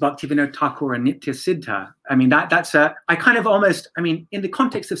 Is Bhaktivinoda Thakura a nitya siddha? I kind of almost, in the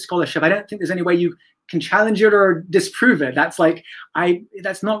context of scholarship, I don't think there's any way you can challenge it or disprove it. That's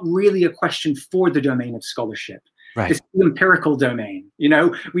not really a question for the domain of scholarship. Right. It's the empirical domain.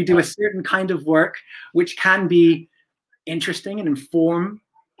 We do a certain kind of work which can be interesting and inform,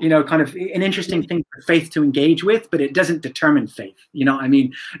 kind of an interesting thing for faith to engage with, but it doesn't determine faith. No.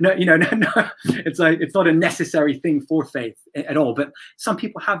 It's like, it's not a necessary thing for faith at all. But some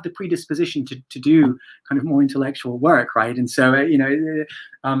people have the predisposition to do kind of more intellectual work, right? And so,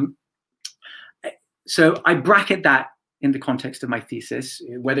 so I bracket that in the context of my thesis,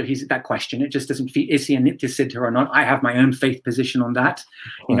 whether he's that question, it just doesn't fit. Is he a nitya siddha or not? I have my own faith position on that.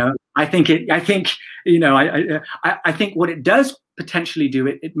 I think what it does potentially do,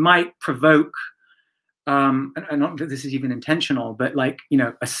 it might provoke, and not that this is even intentional, but like,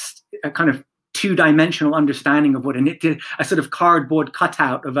 a kind of two-dimensional understanding of what a sort of cardboard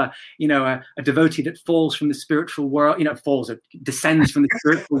cutout of a devotee that falls from the spiritual world, descends from the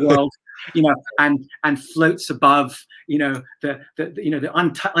spiritual world, and floats above,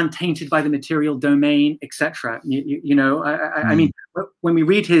 untainted by the material domain, etc. When we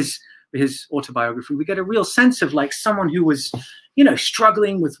read his autobiography, we get a real sense of like someone who was,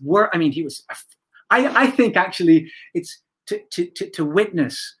 struggling with work. I think actually it's to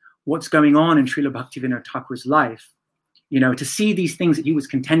witness what's going on in Srila Bhaktivinoda Thakura's life, to see these things that he was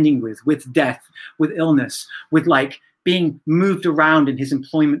contending with death, with illness, with like being moved around in his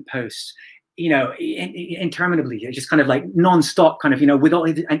employment posts, interminably, just kind of like nonstop, kind of, with all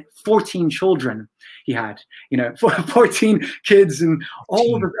 14 children he had, 14 kids and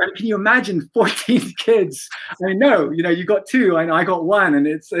all of it. Can you imagine 14 kids? No, you got two, I got one, and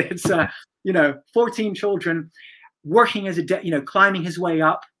it's 14 children working as climbing his way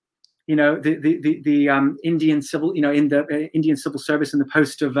up, the Indian civil, in the Indian civil service in the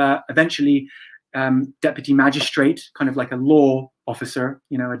post of eventually deputy magistrate, kind of like a law officer,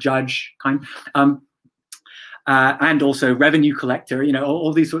 a judge kind, and also revenue collector,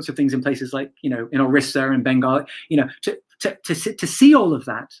 all these sorts of things in places like, in Orissa and Bengal, to see all of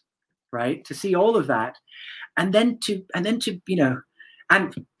that, right? To see all of that, and then to and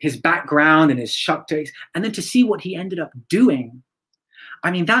his background and his shaktis, and then to see what he ended up doing.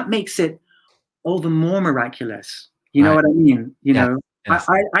 That makes it all the more miraculous. You know what I mean? Yes.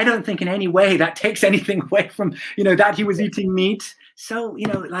 I don't think in any way that takes anything away from, that he was eating meat. So, I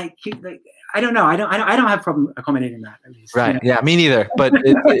don't know. I don't have a problem accommodating that, at least. Right. Yeah, me neither. But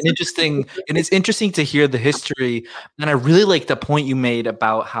it's interesting. And it's interesting to hear the history. And I really like the point you made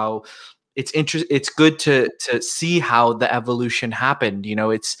about how it's good to see how the evolution happened.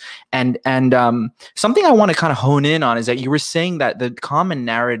 And something I want to kind of hone in on is that you were saying that the common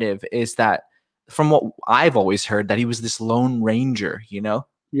narrative is that, from what I've always heard, that he was this lone ranger,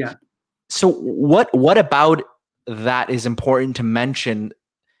 Yeah. So what about that is important to mention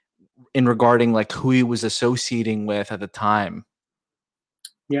in regarding like who he was associating with at the time?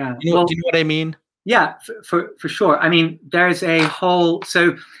 Yeah. Do you know what I mean? Yeah, for sure. There's a whole,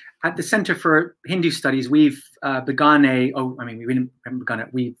 so at the Center for Hindu Studies, we've begun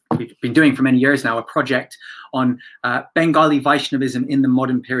we've been doing for many years now a project on Bengali Vaishnavism in the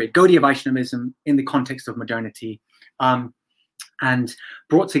modern period, Gaudiya Vaishnavism in the context of modernity, and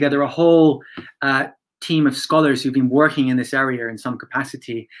brought together a whole team of scholars who've been working in this area in some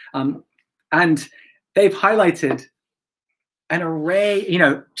capacity. And they've highlighted an array,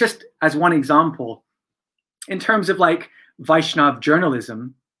 just as one example, in terms of like Vaishnav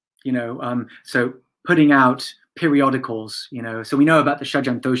journalism, so putting out periodicals, so we know about the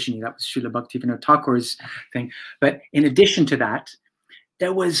Shajantoshini, that was Srila Bhaktivinoda Thakur's thing. But in addition to that,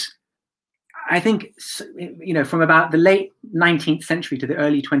 there was, I think, from about the late 19th century to the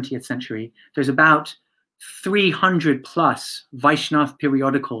early 20th century, there's about 300 plus Vaishnav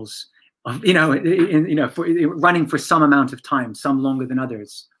periodicals of, running for some amount of time, some longer than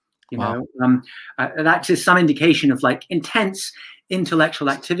others. Wow. That's just some indication of like intense intellectual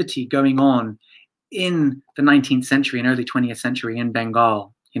activity going on in the 19th century and early 20th century in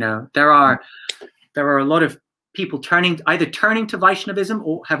Bengal. There are a lot of people either turning to Vaishnavism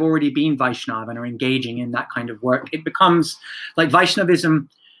or have already been Vaishnav and are engaging in that kind of work. It becomes like Vaishnavism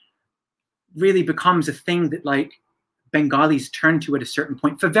really becomes a thing that like Bengalis turn to at a certain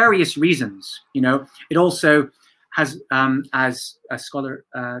point for various reasons. It also has, as a scholar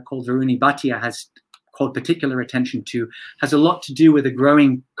called Varuni Bhatia has called particular attention to, has a lot to do with a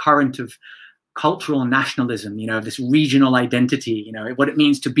growing current of cultural nationalism, this regional identity, what it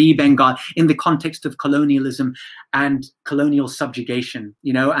means to be Bengal in the context of colonialism and colonial subjugation,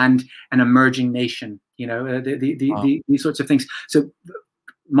 and an emerging nation, these sorts of things. So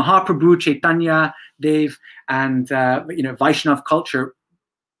Mahaprabhu, Chaitanya, Dev, and Vaishnav culture,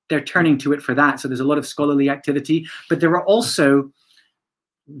 they're turning to it for that. So there's a lot of scholarly activity, but there are also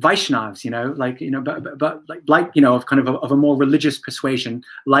Vaishnavs, of a more religious persuasion,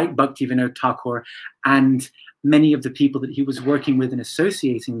 like Bhaktivinoda Thakur, and many of the people that he was working with and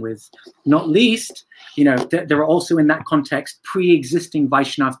associating with. Not least, there are also in that context pre-existing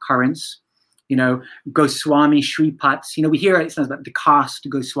Vaishnav currents. Goswami, Shripats. We hear it sounds about the caste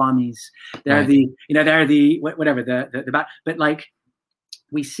Goswamis. They're but like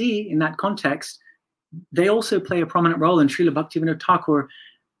we see in that context, they also play a prominent role. And Srila Bhaktivinoda Thakur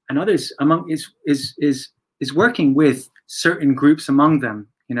and others among is working with certain groups among them.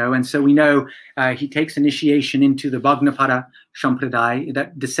 And so we know he takes initiation into the Bhagnapada Sampradaya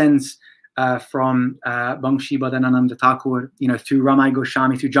that descends from Bangshi Badanananda Thakur, through Ramai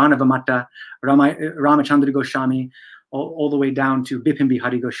Goswami, through Janavamata, Ramachandra Goswami, all the way down to Bipin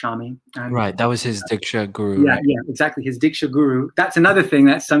Bihari Goswami. And, right, that was his Diksha guru. Yeah, exactly, his Diksha guru. That's another thing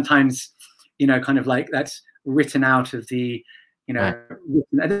that's sometimes, kind of like that's written out of the, Right.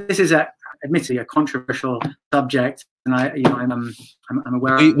 This is admittedly a controversial subject, and I'm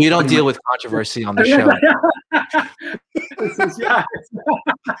aware. We don't deal with controversy on the show.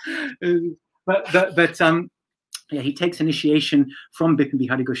 He takes initiation from Bipin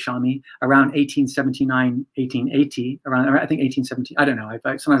Bihari Goswami around 1879, 1880, around I think 1870. I don't know.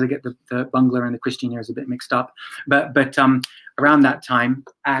 Sometimes I get the Bangla and the Christian years a bit mixed up, but around that time,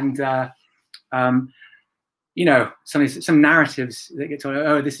 and some narratives that get told.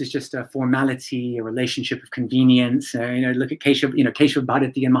 Oh, this is just a formality, a relationship of convenience. Look at Keshav, Keshav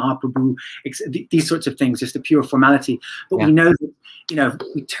Bharati and Mahaprabhu. These sorts of things, just a pure formality. But we know that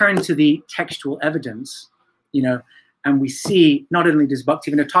we turn to the textual evidence. And we see not only does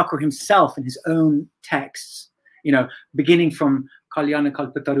Bhaktivinoda Thakur himself in his own texts, beginning from Kalyana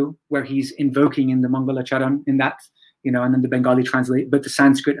Kalpataru, where he's invoking in the Mangala Charan, in that, and then the Bengali translate, but the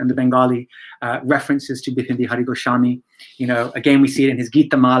Sanskrit and the Bengali references to Bipin Bihari Goswami. Again, we see it in his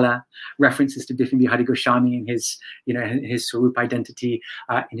Gita Mala, references to Bipin Bihari Goswami in his, his Swarup identity,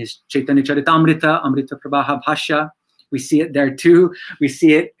 in his Chaitanya Charitamrita, Amrita Prabha Bhashya. We see it there too. We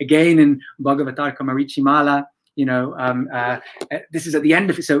see it again in Bhagavatar Kamarichi Mala. This is at the end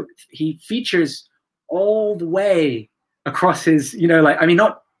of it. So he features all the way across his,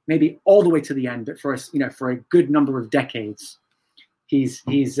 not maybe all the way to the end, but for a good number of decades, he's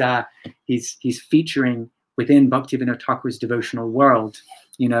featuring within Bhaktivinoda Thakur's devotional world.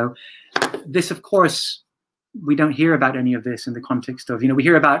 This, of course, we don't hear about any of this in the context of, we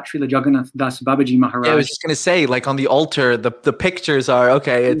hear about Srila Jagannath Das Babaji Maharaj. Yeah, I was just going to say, like on the altar, the pictures are,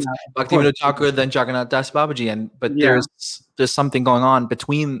 okay, it's Bhaktivinoda Thakur, then Jagannath Das Babaji, but there's something going on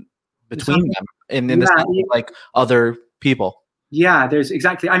between them in the sense of like other people. Yeah, there's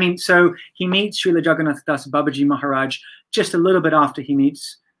exactly. So he meets Srila Jagannath Das Babaji Maharaj just a little bit after he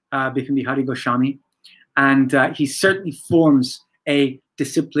meets Bipin Bihari Goswami, and he certainly forms a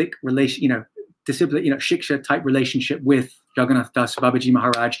disciplic relation, disciple, shiksha type relationship with Jagannath Das Babaji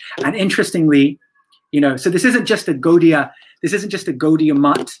Maharaj. And interestingly, so this isn't just a Gaudiya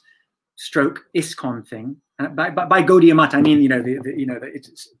Mutt stroke ISKCON thing. By Gaudiya Mutt, I mean,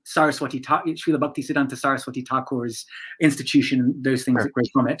 it's Saraswati, Srila Bhaktisiddhanta Saraswati Thakur's institution, those things that grow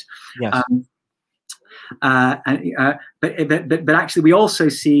from it. Yes. But actually, we also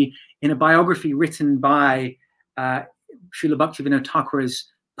see in a biography written by Srila Bhaktivinoda Thakura's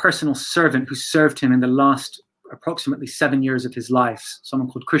personal servant who served him in the last approximately 7 years of his life, someone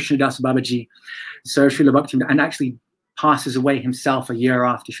called Krishnadas Babaji, so Srila Bhaktivinoda, and actually passes away himself a year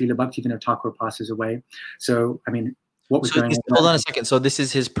after Srila Bhaktivinoda Thakura passes away. So, I mean, what was going on? Hold on a second. So this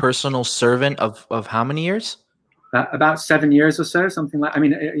is his personal servant of how many years? About 7 years or so, something like. I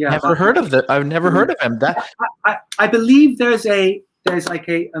mean, yeah. I've never heard of him. I believe there's like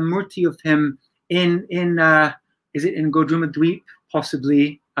a murti of him in is it in Godruma Dweep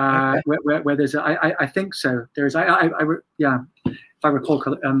possibly? Okay. Where there's I think so. There's yeah, if I recall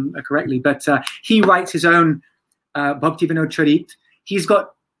correctly. But he writes his own Bhaktivinoda Charit. He's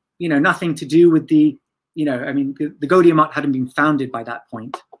got nothing to do with the I mean the Gaudiya Mutt hadn't been founded by that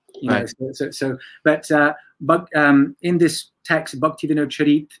point. Right. But in this text, Bhaktivinoda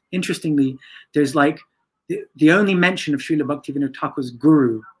Charit, interestingly, there's like the only mention of Srila Bhaktivinoda Thakur's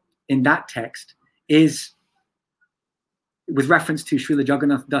guru in that text is with reference to Srila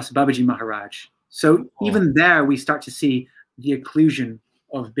Jagannath Das Babaji Maharaj. So even there, we start to see the occlusion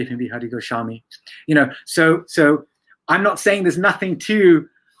of Bipin Bihari Goswami. So I'm not saying there's nothing to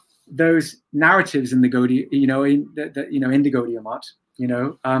those narratives in the Gaudiya, in the Gaudiya Mutt.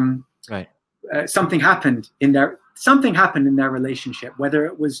 Right. Something happened in their relationship, whether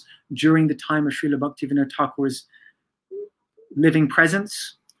it was during the time of Srila Bhaktivinoda Thakur's living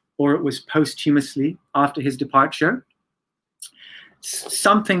presence or it was posthumously after his departure.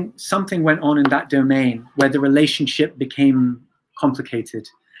 Something went on in that domain where the relationship became complicated,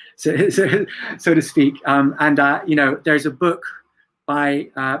 so to speak. There's a book by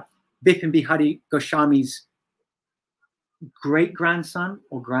Bipin Bihari Goswami's great-grandson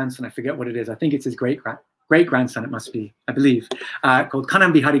or grandson, I forget what it is. I think it's his great-grandson, it must be, I believe, called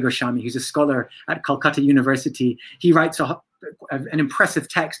Kanam Bihari Goswami, who's a scholar at Calcutta University. He writes an impressive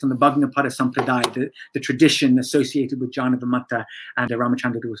text on the Bhagnapada Sampradaya, the tradition associated with Janavamatta and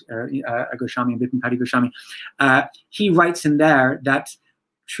Ramachandra Goswami and Bipin Bihari Goswami. He writes in there that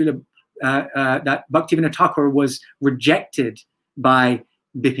that Bhaktivinoda Thakur was rejected by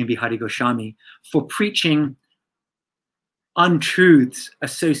Bipin Bihari Goswami for preaching untruths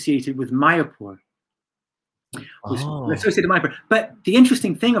associated with Mayapur. Associated with Mayapur. But the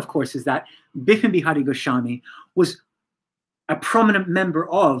interesting thing, of course, is that Bipin Bihari Goswami was a prominent member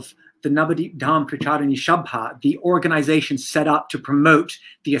of the Navadip Dham Pracharani Sabha, the organization set up to promote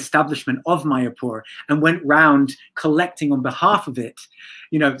the establishment of Mayapur, and went round collecting on behalf of it.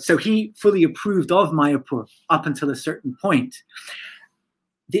 So he fully approved of Mayapur up until a certain point.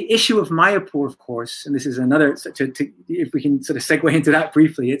 The issue of Mayapur, of course, and this is another, if we can sort of segue into that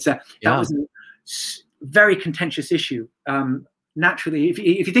briefly, that was a very contentious issue. Naturally, if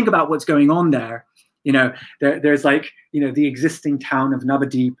you think about what's going on there, there's like, the existing town of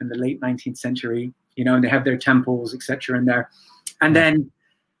Navadip in the late 19th century, and they have their temples, etc. in there. And then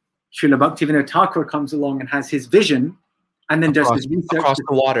Srila Bhaktivinoda Thakur comes along and has his vision, and then does his research.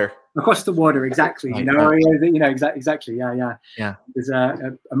 Across the water, exactly. Right. Exactly. Yeah. There's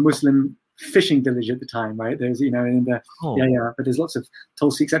a Muslim fishing village at the time, right? There's, but there's lots of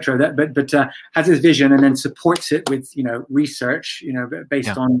Tulsi, etc. But has his vision and then supports it with, research,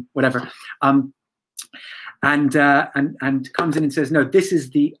 based on whatever. And comes in and says, no, this is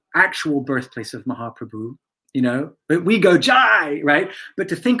the actual birthplace of Mahaprabhu, but we go Jai, right? But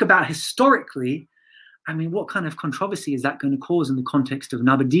to think about historically, I mean, what kind of controversy is that going to cause in the context of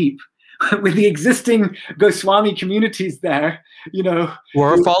Navadip with the existing Goswami communities there, who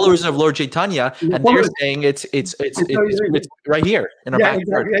are followers of Lord Chaitanya, and they're saying it's right here in our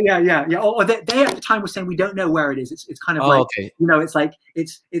backyard. Yeah. Or they at the time were saying we don't know where it is. It's kind of it's like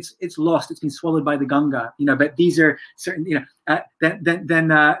it's lost. It's been swallowed by the Ganga. But these are certain. Then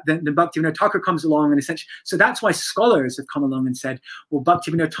Bhaktivinoda Thakur comes along and essentially. So that's why scholars have come along and said, well,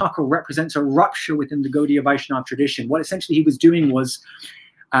 Bhaktivinoda Thakur represents a rupture within the Gaudiya Vaishnava tradition. What essentially he was doing was.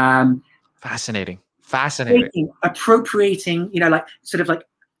 Fascinating. Appropriating,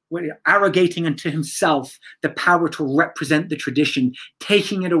 arrogating unto himself the power to represent the tradition,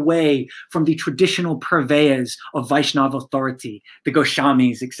 taking it away from the traditional purveyors of Vaishnava authority, the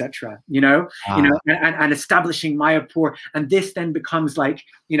Goswamis, etc. And establishing Mayapur, and this then becomes like,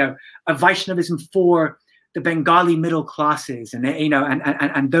 a Vaishnavism for the Bengali middle classes, and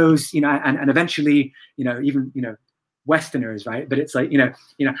and those, and eventually, even Westerners, right? But it's like,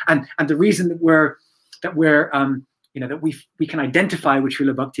 and the reason that we can identify with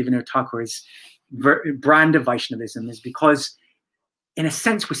Srila Bhaktivinoda Thakur's brand of Vaishnavism is because, in a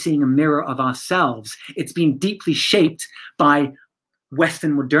sense, we're seeing a mirror of ourselves. It's been deeply shaped by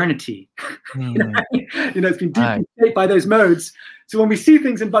Western modernity. It's been deeply shaped by those modes. So when we see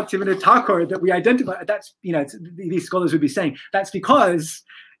things in Bhaktivinoda Thakur that we identify, that's, these scholars would be saying that's because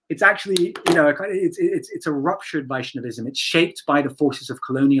it's actually, it's a ruptured Vaishnavism. It's shaped by the forces of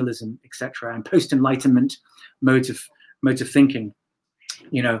colonialism, etc., and post-Enlightenment modes of thinking.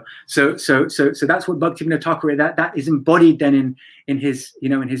 So that's what Bhaktivinoda Thakur, that is embodied then in his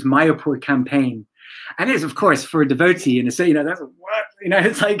Mayapur campaign. And it is, of course, for a devotee, and to say, that's what,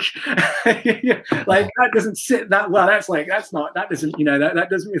 it's like, like that doesn't sit that well. That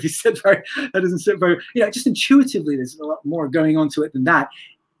doesn't really sit very, just intuitively, there's a lot more going on to it than that.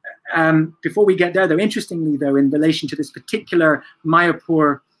 Before we get there, though, interestingly, though, in relation to this particular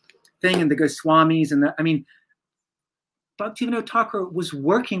Mayapur thing and the Goswamis Bhaktivinoda Thakur was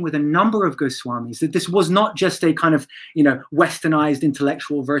working with a number of Goswamis. That this was not just a kind of, westernized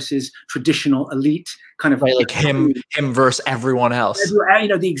intellectual versus traditional elite kind of, right, like him versus everyone else.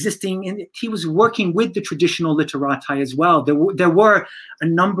 The existing. He was working with the traditional literati as well. There were a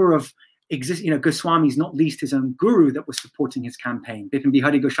number of Goswamis, not least his own guru, that was supporting his campaign. Bipin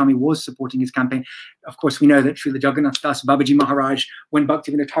Bihari Goswami was supporting his campaign. Of course, we know that Srila Jagannath Das Babaji Maharaj, when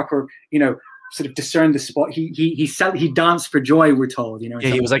Bhaktivinoda Thakur, sort of discerned the spot, he danced for joy, we're told.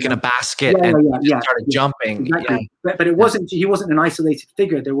 He was like in a basket and started jumping. Exactly. But it wasn't. He wasn't an isolated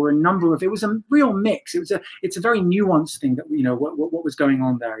figure. There were a number of. It was a real mix. It's a very nuanced thing that what was going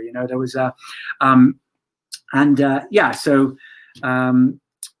on there. There was a, So,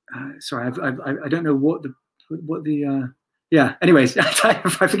 sorry, I don't know what the. Yeah. Anyways, I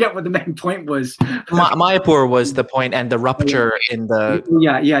forget what the main point was. Mayapur was the point, and the rupture in the.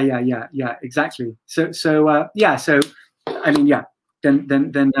 Yeah. Exactly.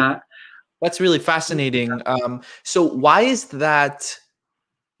 Then. That's really fascinating. So why is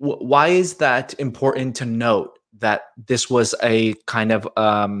that important to note, that this was a kind of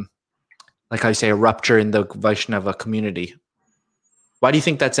like I say, a rupture in the Vaishnava community? Why do you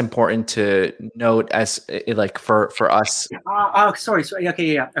think that's important to note as like for us? Sorry.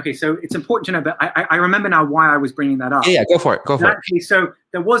 Okay. So it's important to know, but I remember now why I was bringing that up. Yeah, go for it. Actually, so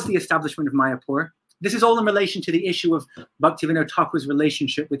there was the establishment of Mayapur. This is all in relation to the issue of Bhaktivinoda Thakur's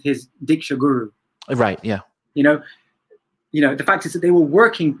relationship with his Diksha guru. Right. Yeah. The fact is that they were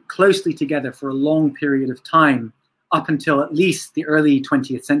working closely together for a long period of time, up until at least the early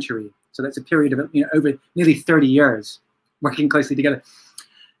 20th century. So that's a period of over nearly 30 years. Working closely together.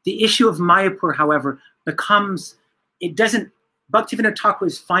 The issue of Mayapur, however, Bhaktivinoda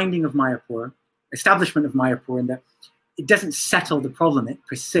Thakur's finding of Mayapur, establishment of Mayapur, and that it doesn't settle the problem, it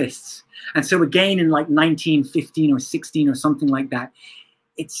persists. And so again, in like 1915 or 16 or something like that,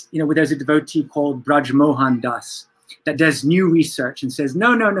 it's, where there's a devotee called Braj Mohan Das that does new research and says,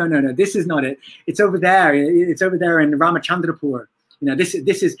 no, this is not it. It's over there. It's over there in Ramachandrapur. This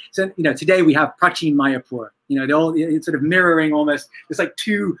is so. Today we have Prachin Mayapur. It's sort of mirroring almost. It's like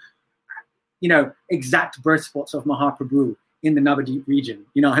two, exact birth spots of Mahaprabhu in the Navadvip region.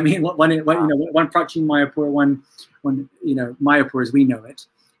 One Prachin Mayapur, one Mayapur as we know it.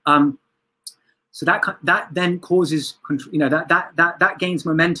 So that then causes, that gains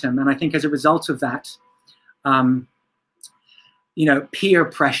momentum, and I think as a result of that, peer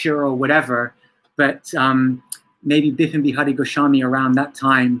pressure or whatever, but. Maybe Bipin Bihari Goswami around that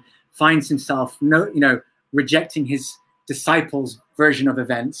time finds himself, rejecting his disciples' version of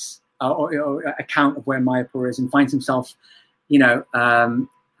events or account of where Mayapur is, and finds himself,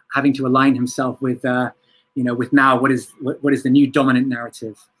 having to align himself with, with now what is the new dominant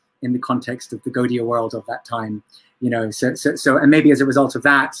narrative in the context of the Gaudiya world of that time, So, and maybe as a result of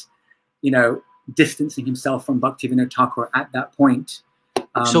that, distancing himself from Bhaktivinoda Thakur at that point.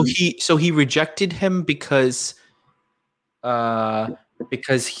 So he rejected him because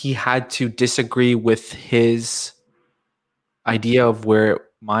he had to disagree with his idea of where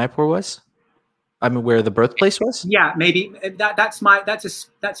Mayapur was. I mean, where the birthplace was. Yeah, maybe that's my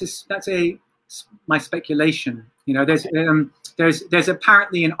speculation. There's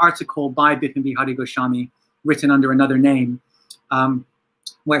apparently an article by Bipin Bihari Goswami written under another name,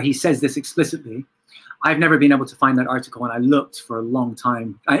 where he says this explicitly. I've never been able to find that article, and I looked for a long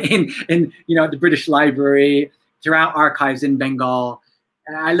time in the British Library, throughout archives in Bengal.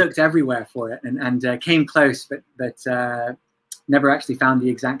 I looked everywhere for it, and came close, but never actually found the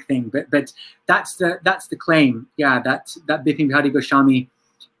exact thing, but that's the claim. Yeah, that Bipin Bihari Goswami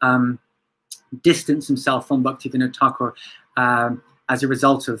distanced himself from Bhaktivinoda Thakur as a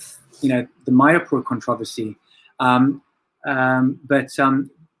result of the Mayapur controversy. But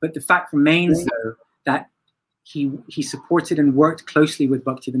the fact remains, though, that he supported and worked closely with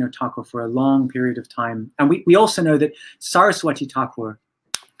Bhaktivinoda Thakur for a long period of time. And we also know that Saraswati Thakur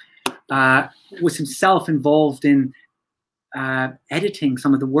was himself involved in editing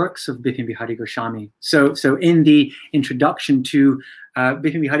some of the works of Bipin Bihari Goswami. So in the introduction to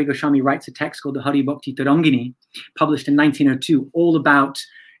Bipin Bihari Goswami writes a text called the Hari Bhakti Tarangini, published in 1902, all about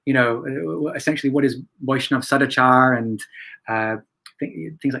essentially what is Vaishnav Sadachar and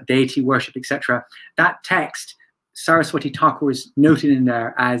things like deity worship, etc. That text, Saraswati Thakur is noted in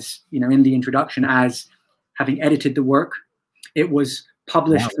there as, in the introduction, as having edited the work. It was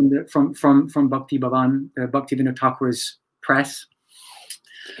published from Bhakti Bhavan, Bhaktivinoda Thakur's press,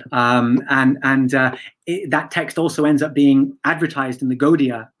 that text also ends up being advertised in the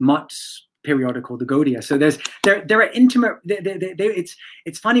Gaudiya, Mutt's periodical, the Gaudiya. So there are intimate.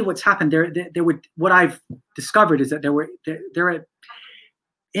 It's funny what's happened. There would, what I've discovered is that there are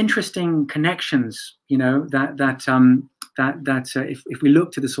interesting connections. If we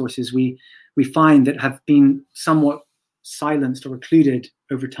look to the sources, we find that have been somewhat silenced or occluded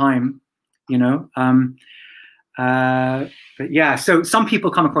over time. But yeah, so some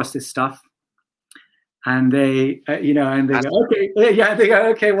people come across this stuff, and they, and they go, okay, yeah, they go,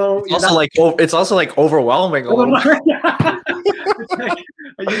 okay, well, it's also like overwhelming. You're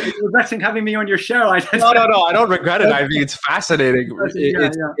regretting having me on your show. No, I don't regret it. I think it's fascinating.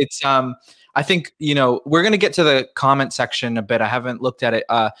 It's I think we're gonna get to the comment section a bit. I haven't looked at it,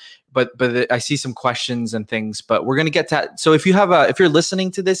 but I see some questions and things. But we're gonna get to that. So if you're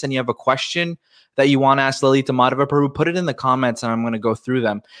listening to this and you have a question that you want to ask Lalita Madhava Prabhu, put it in the comments, and I'm going to go through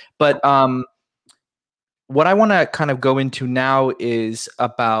them. But what I want to kind of go into now is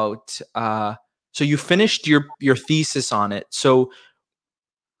about. So you finished your thesis on it. So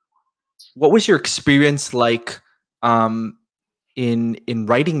what was your experience like in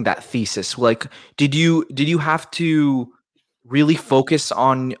writing that thesis? Like, did you have to really focus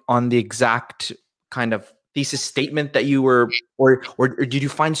on the exact kind of thesis statement that you were, or did you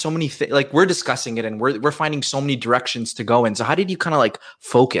find so many things? Like, we're discussing it and we're finding so many directions to go in. So how did you kind of like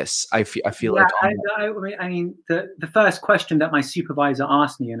focus? I feel like I mean the first question that my supervisor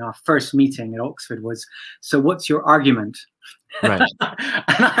asked me in our first meeting at Oxford was, so what's your argument? Right.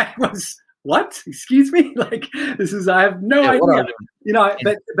 And I was, what? Excuse me? Like, I have no idea.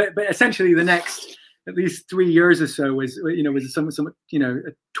 But essentially the next at least 3 years or so was some a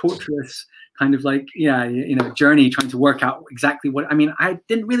torturous kind of like journey trying to work out exactly what I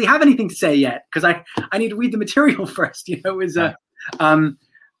didn't really have anything to say yet because I need to read the material first. It was how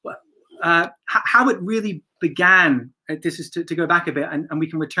it really began. This is to go back a bit, and we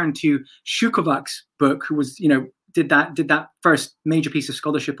can return to Shukavak's book, who was did that first major piece of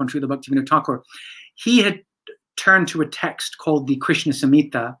scholarship on Srila Bhaktivinoda Thakura. He had turned to a text called the Krishna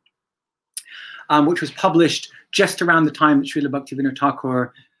Samhita, which was published just around the time that Srila Bhaktivinoda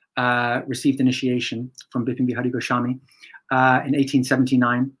Thakura received initiation from Bipin Bihari Goswami in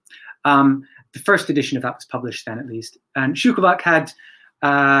 1879. The first edition of that was published then, at least. And Shukavak had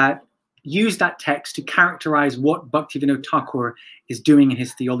used that text to characterize what Bhaktivinoda Thakura is doing in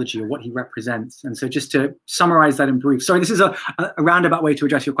his theology, or what he represents. And so just to summarize that in brief. Sorry, this is a roundabout way to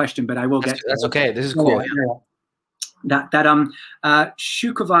address your question, but I will get... That's okay. This is cool.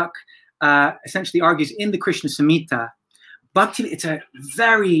 Shukavak essentially argues in the Krishna Samhita, it's a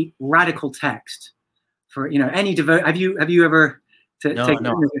very radical text for any devote. Have you ever No.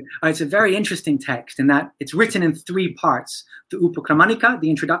 It's a very interesting text in that it's written in three parts: the Upakramanika, the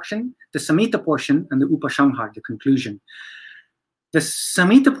introduction, the Samhita portion, and the Upashamhar, the conclusion. The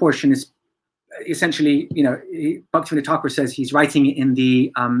Samhita portion is essentially, Bhaktivinoda Thakur says he's writing it in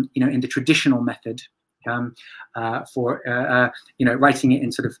the, in the traditional method, writing it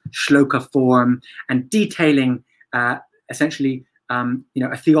in sort of shloka form and detailing, essentially,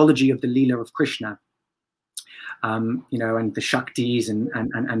 a theology of the Leela of Krishna. And the Shaktis,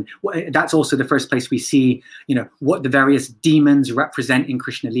 and that's also the first place we see, what the various demons represent in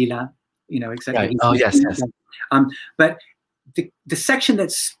Krishna Leela, etc. Right. Oh, yes. But the section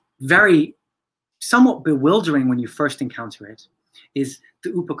that's somewhat bewildering when you first encounter it is the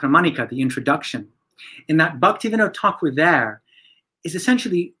Upakramanika, the introduction, in that Bhaktivinoda Thakur there is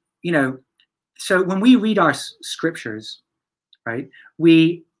essentially, so when we read our scriptures, right,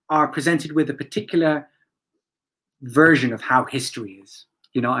 we are presented with a particular version of how history is,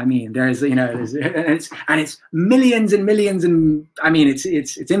 You know what I mean? There's, you know, and it's millions and millions, and I mean, it's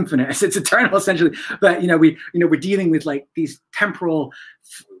infinite, it's eternal essentially. But you know, we're dealing with like these temporal,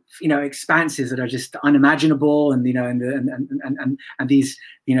 you know, expanses that are just unimaginable, and you know, and these,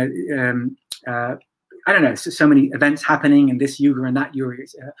 you know, I don't know, so many events happening in this yuga and that yuga,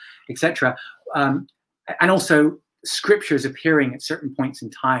 etc. And also scriptures appearing at certain points in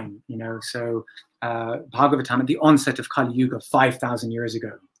time, you know. So Bhagavatam at the onset of Kali Yuga, 5,000 years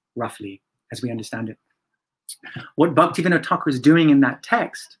ago, roughly, as we understand it. What Bhaktivinoda Thakura is doing in that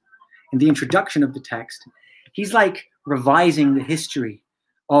text, in the introduction of the text, he's like revising the history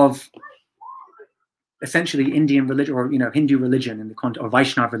of essentially Indian religion, or you know, Hindu religion in the or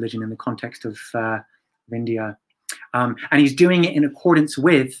Vaishnava religion in the context of India, and he's doing it in accordance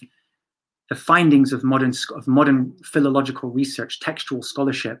with the findings of modern philological research, textual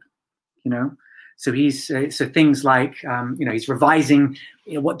scholarship, you know. So he's so things like you know, he's revising,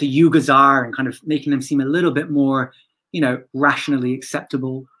 you know, what the yugas are and kind of making them seem a little bit more, you know, rationally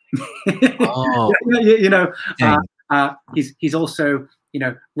acceptable. Oh. You know, he's also, you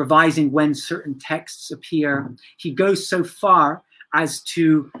know, revising when certain texts appear. He goes so far as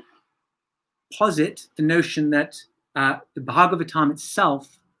to posit the notion that the Bhagavatam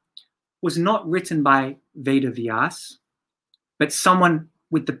itself was not written by Veda Vyas, but someone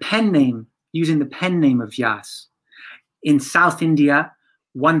with the pen name, using the pen name of Vyas in South India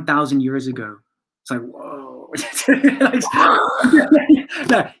 1,000 years ago. It's like, whoa.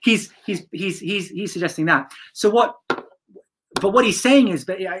 No, he's suggesting that. So what he's saying is,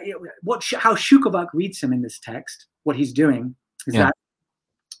 but how Shukavak reads him in this text, what he's doing is that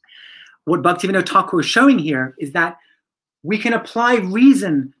what Bhaktivinoda Thakura is showing here is that we can apply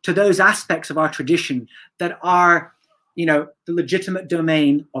reason to those aspects of our tradition that are, you know, the legitimate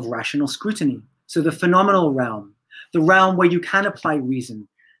domain of rational scrutiny. So the phenomenal realm, the realm where you can apply reason,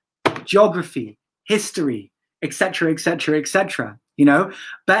 geography, history, etc., etc., etc. You know,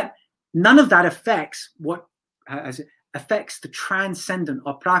 but none of that affects affects the transcendent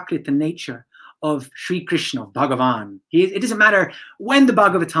or prakrita nature of Sri Krishna, Bhagavan. It doesn't matter when the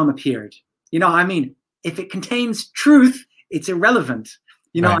Bhagavatam appeared. You know, I mean, if it contains truth, it's irrelevant.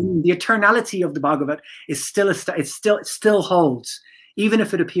 You know, right. I mean, the eternality of the Bhagavat is it still holds, even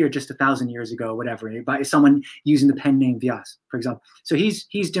if it appeared just 1,000 years ago or whatever, by someone using the pen name Vyas, for example. So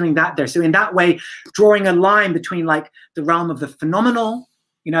he's doing that there. So in that way, drawing a line between like the realm of the phenomenal,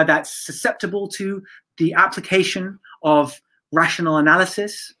 you know, that's susceptible to the application of rational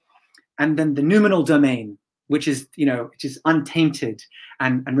analysis, and then the noumenal domain, which is, you know, which is untainted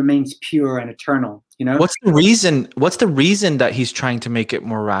and remains pure and eternal. You know, what's the reason that he's trying to make it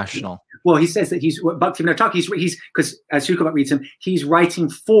more rational? Well, he says that Bhaktivinoda Thakura, he's because as Shukavak reads him, he's writing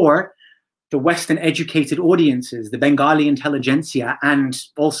for the Western educated audiences, the Bengali intelligentsia, and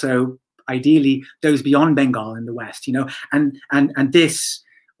also ideally those beyond Bengal in the West. You know, and this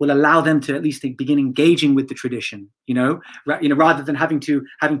will allow them to at least begin engaging with the tradition. You know, rather than having to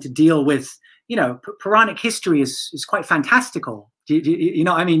deal with, you know, Puranic history is quite fantastical. You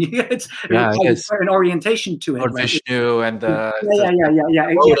know, I mean, it's an orientation to it. Lord Vishnu and the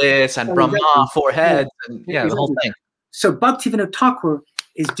lotus and Brahma, four heads, and the whole thing. So Bhaktivinoda Thakura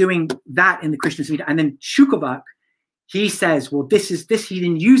is doing that in the Krishna Samhita, and then Shukavak, he says, well, this. He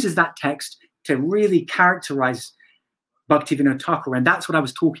then uses that text to really characterize Bhaktivinoda Thakura, and that's what I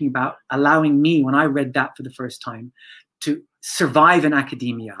was talking about, allowing me, when I read that for the first time, to survive in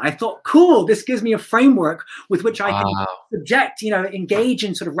academia. I thought, cool, this gives me a framework with which I can engage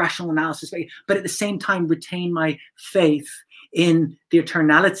in sort of rational analysis, but at the same time retain my faith in the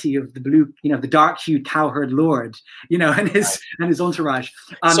eternality of the blue, you know, the dark-hued cowherd lord, you know, and his entourage.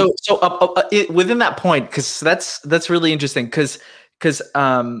 Within that point, because that's really interesting, because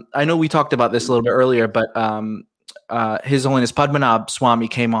I know we talked about this a little bit earlier, but His Holiness Padmanabh Swami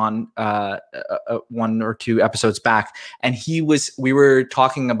came on 1 or 2 episodes back, and we were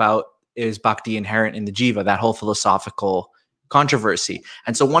talking about, is bhakti inherent in the jiva, that whole philosophical controversy.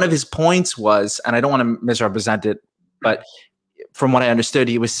 And so one of his points was, and I don't want to misrepresent it, but from what I understood,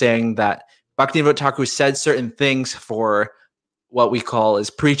 he was saying that Bhaktivinoda Thakura said certain things for what we call as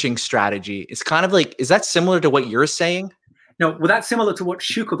preaching strategy. It's kind of like, is that similar to what you're saying? No, well, that's similar to what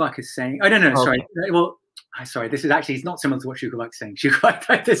Shukavak is saying. I don't know, okay. Sorry. Well, sorry, this is actually, it's not similar to what Shukavak is saying.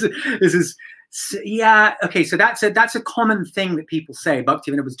 Shukavak, this is, yeah, okay, so that's a common thing that people say.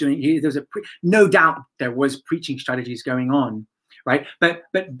 Bhaktivinoda was doing, no doubt there was preaching strategies going on, right? But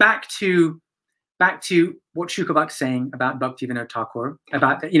back to what Shukavak's saying about Bhaktivinoda Thakura,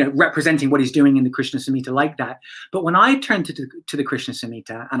 about, you know, representing what he's doing in the Krishna Samhita like that. But when I turned to the Krishna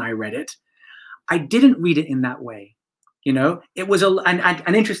Samhita and I read it, I didn't read it in that way. You know, it was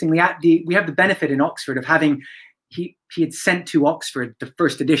and interestingly, we have the benefit in Oxford of having he had sent to Oxford the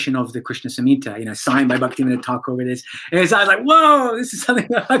first edition of the Krishna Samhita, you know, signed by Bhaktivinoda Thakura with his. And I was like, whoa, this is something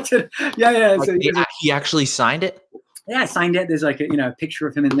that I could, yeah. Like, So he actually signed it. Yeah, signed it. There's like a picture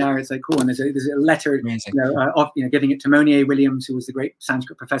of him in there. It's like cool, and there's a letter, Amazing. Giving it to Monier Williams, who was the great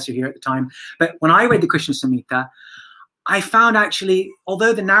Sanskrit professor here at the time. But when I read the Krishna Samhita, I found actually,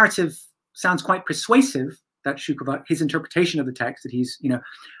 although the narrative sounds quite persuasive, that Shukavat, his interpretation of the text, that he's,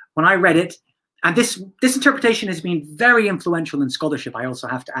 when I read it, and this interpretation has been very influential in scholarship, I also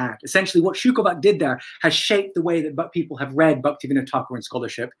have to add. Essentially, what Shukavat did there has shaped the way that people have read Bhaktivinoda Thakura in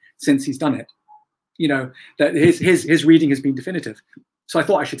scholarship since he's done it. You know, that his reading has been definitive. So I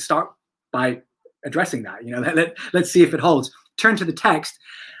thought I should start by addressing that. You know, let's see if it holds. Turn to the text,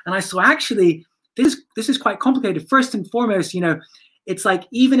 and I saw actually this is quite complicated. First and foremost, it's like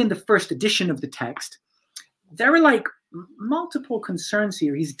even in the first edition of the text, there are like multiple concerns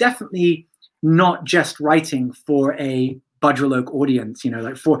here. He's definitely not just writing for a Bhadralok audience.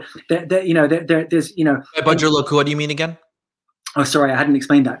 Like for there's By Bhadralok, what do you mean again? Oh, sorry, I hadn't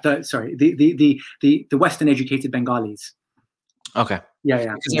explained that. The Western educated Bengalis. Okay.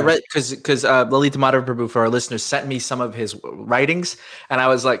 Yeah. Because Lalita Madhava Prabhu, for our listeners, sent me some of his writings, and I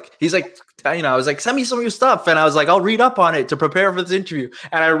was like, I was like, send me some of your stuff, and I was like, I'll read up on it to prepare for this interview,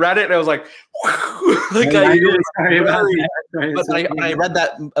 and I read it, and I was like, I read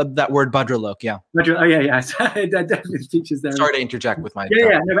that word Bhadralok, yeah. Oh yeah. That definitely features there. Sorry to interject with my.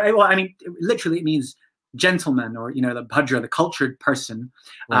 Yeah. No, well, I mean, literally, it means gentleman, or the Bhadra, the cultured person.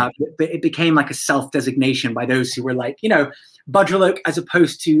 Right. But it became like a self-designation by those who were like, Bhadralok, as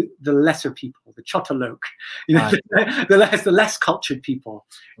opposed to the lesser people, the Chotalok, right. the less cultured people,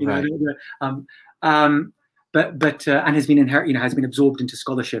 right. But and has been has been absorbed into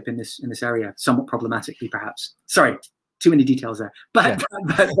scholarship in this area, somewhat problematically, perhaps. Sorry, too many details there. But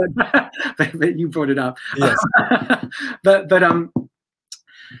you brought it up. Yes. That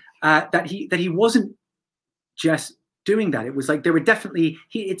he wasn't just doing that. It was like there were definitely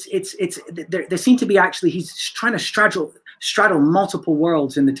there seemed to be actually he's trying to straddle multiple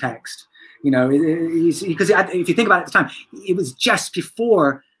worlds in the text. Because if you think about it at the time, it was just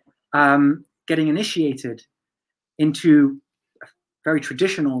before getting initiated into a very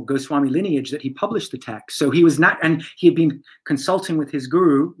traditional Goswami lineage that he published the text. So he was not, and he had been consulting with his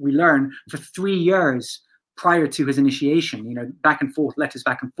guru, we learn, for 3 years prior to his initiation, back and forth, letters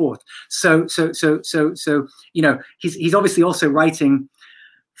back and forth. So he's obviously also writing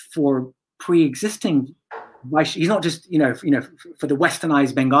for pre-existing. He's not just for the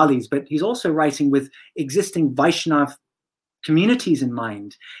westernized Bengalis, but he's also writing with existing Vaishnav communities in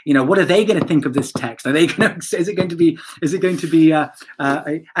mind. What are they going to think of this text? Are they going to? Is it going to be?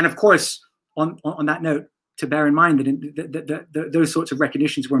 And of course, on that note, to bear in mind that those sorts of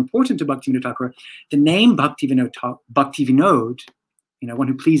recognitions were important to Bhaktivinoda Thakura. The name Bhaktivinod, one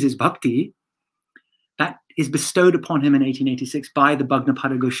who pleases bhakti, that is bestowed upon him in 1886 by the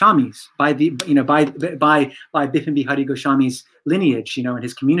Bhagnapada Goswamis, by Bipin Bihari Goswami's lineage, and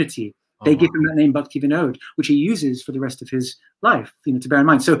his community. They give him that name Bhaktivinod, which he uses for the rest of his life, to bear in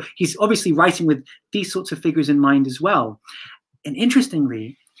mind. So he's obviously writing with these sorts of figures in mind as well. And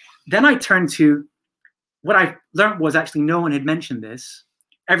interestingly, then I turned to what I learned was actually no one had mentioned this.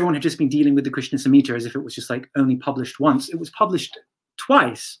 Everyone had just been dealing with the Krishna Samhita as if it was just like only published once. It was published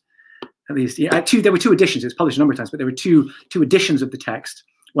twice, at least. Yeah, there were two editions. It was published a number of times, but there were two editions of the text.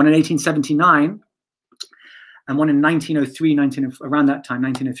 One in 1879 and one in 1903, around that time,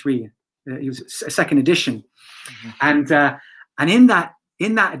 1903. It was a second edition. Mm-hmm. And in that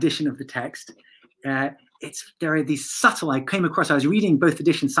edition of the text, there are these subtle. I came across. I was reading both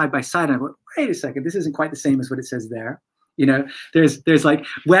editions side by side, and I thought, wait a second, this isn't quite the same as what it says there. There's like,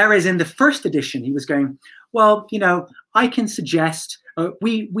 whereas in the first edition he was going, well, I can suggest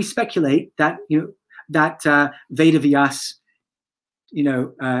we speculate that that Vedavyas,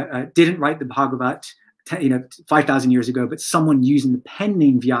 didn't write the Bhagavat, 5,000 years ago, but someone using the pen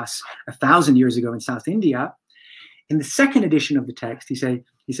name Vyas 1,000 years ago in South India. In the second edition of the text, he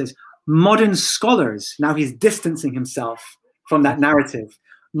says. Modern scholars, now he's distancing himself from that narrative.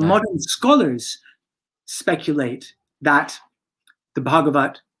 Right. Modern scholars speculate that the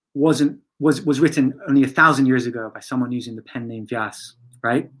Bhagavat was written only 1,000 years ago by someone using the pen name Vyas,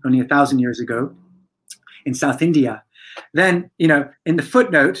 right? Only 1,000 years ago in South India. Then, in the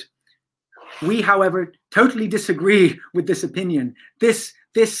footnote, we, however, totally disagree with this opinion. This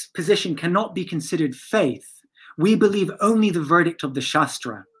position cannot be considered faith. We believe only the verdict of the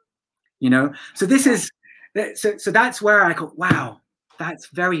Shastra. So this is, so that's where I go, wow, that's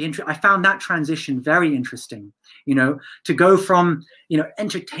very interesting. I found that transition very interesting, to go from,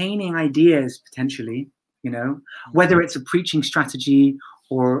 entertaining ideas potentially, whether it's a preaching strategy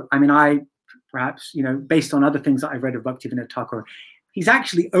or, I perhaps, based on other things that I've read of Bhaktivinoda Thakur, he's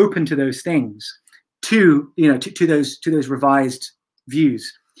actually open to those things, to those revised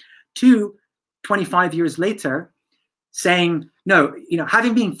views. 25 years later, saying, no,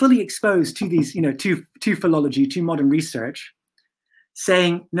 having been fully exposed to these, to philology, to modern research,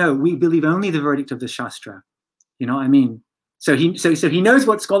 saying, no, we believe only the verdict of the Shastra. You know what I mean? So he knows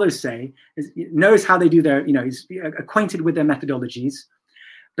what scholars say, knows how they do their, he's acquainted with their methodologies,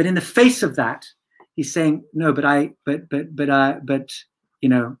 but in the face of that, he's saying, no, but I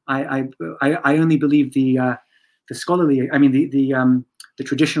only believe the scholarly, the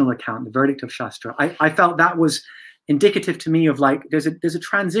traditional account, the verdict of Shastra. I felt that was indicative to me of like there's a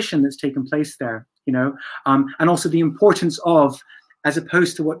transition that's taken place there, and also the importance of, as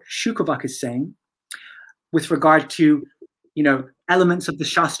opposed to what Shukovak is saying, with regard to elements of the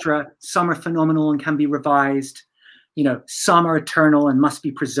Shastra, some are phenomenal and can be revised, some are eternal and must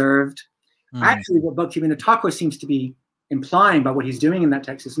be preserved. Actually, what Bhaktivinoda Thakur seems to be implying by what he's doing in that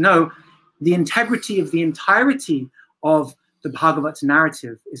text is, no, the integrity of the entirety of the Bhagavat's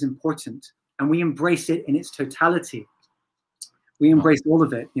narrative is important, and we embrace it in its totality. We embrace all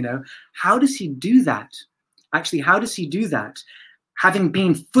of it, How does he do that? Actually, how does he do that? Having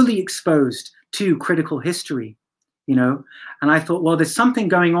been fully exposed to critical history, And I thought, well, there's something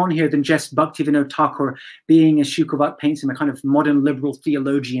going on here than just Bhaktivinoda Thakur being, as Shukovak paints him, a kind of modern liberal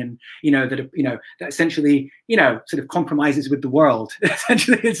theologian, that essentially, sort of compromises with the world.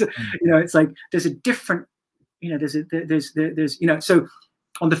 Essentially, it's like there's a different, so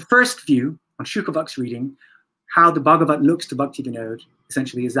on the first view, on Shukovak's reading, how the Bhagavat looks to Bhaktivinoda,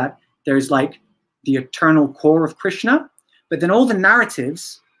 essentially, is that there's like the eternal core of Krishna, but then all the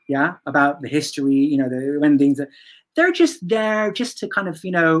narratives, about the history, the endings, they're just there just to kind of,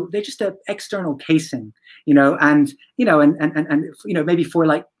 they're just an external casing, and maybe for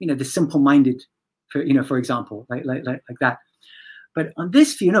like, the simple-minded, for example, like that. But on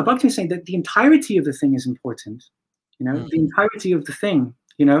this view, Bhakti is saying that the entirety of the thing is important, the entirety of the thing,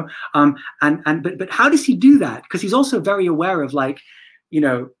 but how does he do that? Because he's also very aware of like,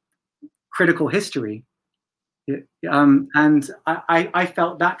 critical history. And I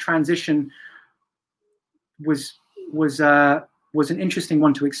felt that transition was an interesting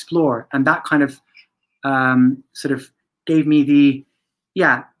one to explore, and that kind of sort of gave me the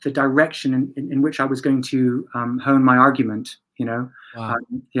direction in which I was going to hone my argument. Wow.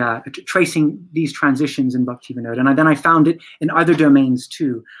 Tracing these transitions in Bhaktivinoda, and then I found it in other domains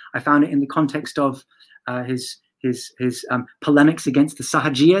too. I found it in the context of his polemics against the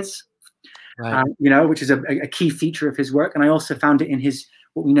Sahajiyas. Right. Which is a key feature of his work, and I also found it in his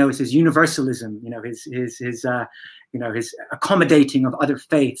what we know as his universalism. His accommodating of other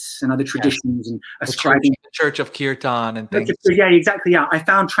faiths and other traditions, and ascribing the Church of Kirtan and things. Yeah, exactly. Yeah, I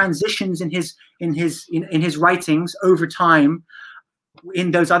found transitions in his writings over time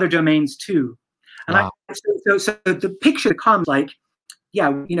in those other domains too. And wow. So the picture comes like,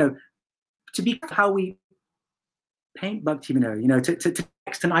 to be how we paint Bhaktivinoda, to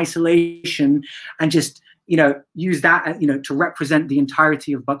text in isolation and just, use that, to represent the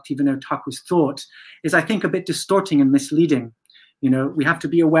entirety of Bhaktivinoda Thakur's thought is, I think, a bit distorting and misleading. We have to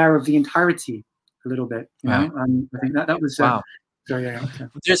be aware of the entirety a little bit. I think that was wow. So yeah.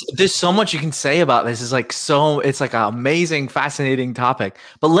 There's so much you can say about this. It's like an amazing, fascinating topic.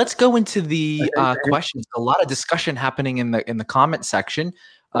 But let's go into the questions. A lot of discussion happening in the comment section.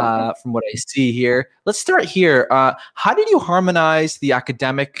 From what I see here. Let's start here. How did you harmonize the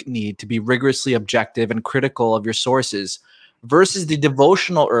academic need to be rigorously objective and critical of your sources versus the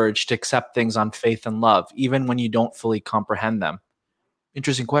devotional urge to accept things on faith and love, even when you don't fully comprehend them?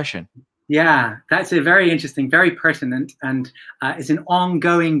 Interesting question. Yeah, that's a very interesting, very pertinent, and is an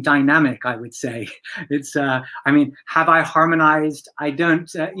ongoing dynamic, I would say. It's, have I harmonized? I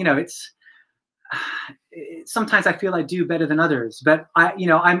don't, sometimes I feel I do better than others, but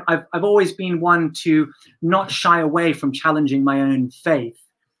I've always been one to not shy away from challenging my own faith.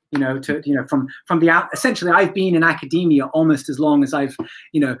 From the out. Essentially, I've been in academia almost as long as I've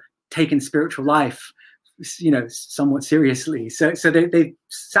taken spiritual life, somewhat seriously. So they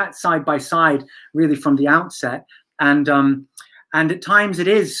sat side by side really from the outset, and at times it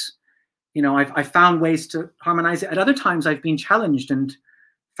is, I found ways to harmonize it. At other times I've been challenged and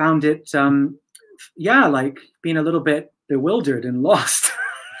found it. Like being a little bit bewildered and lost.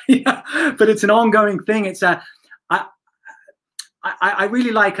 But it's an ongoing thing. It's I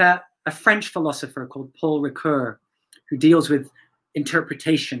really like a French philosopher called Paul Ricoeur, who deals with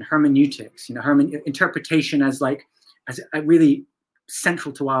interpretation, hermeneutics, interpretation as a really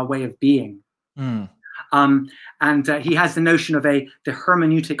central to our way of being. And he has the notion of the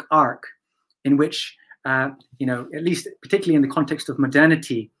hermeneutic arc, in which, at least particularly in the context of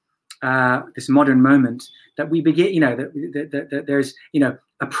modernity, this modern moment, that we begin, that there's,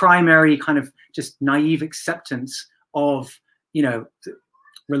 a primary kind of just naive acceptance of,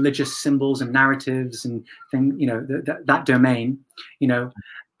 religious symbols and narratives and that domain,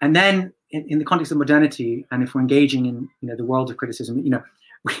 and then in the context of modernity, and if we're engaging in, the world of criticism,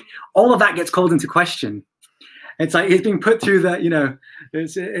 all of that gets called into question. It's like it's being put through that,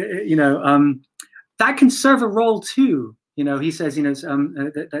 that can serve a role too. He says,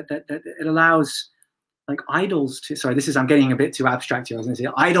 that it allows idols to. Sorry, I'm getting a bit too abstract here. I was going to say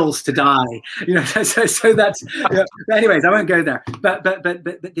idols to die. So that's. Anyways, I won't go there. But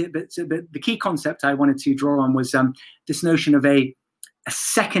the key concept I wanted to draw on was this notion of a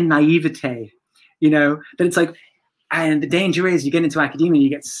second naivete. That it's like. And the danger is you get into academia, you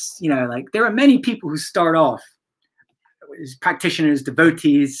get, there are many people who start off as practitioners,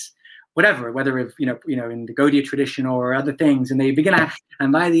 devotees, whatever, whether if, in the Gaudiya tradition or other things, and they begin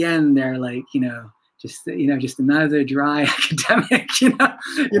and by the end they're just another dry academic,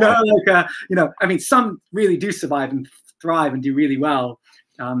 I mean, some really do survive and thrive and do really well.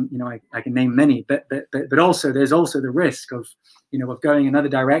 I can name many, but also there's also the risk of going another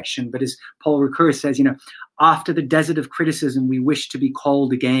direction. But as Paul Ricoeur says, after the desert of criticism, we wish to be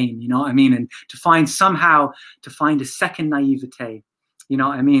called again, and to find a second naivete,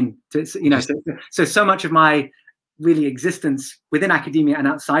 so much of my really existence within academia and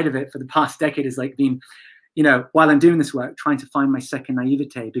outside of it for the past decade has been, while I'm doing this work, trying to find my second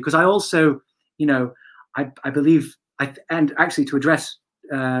naivete, because I also, I believe, and actually to address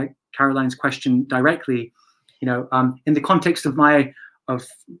Caroline's question directly, in the context of the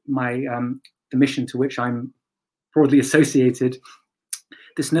mission to which I'm broadly associated,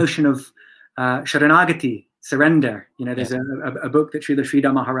 this notion of Sharanagati, surrender. There's a book that Srila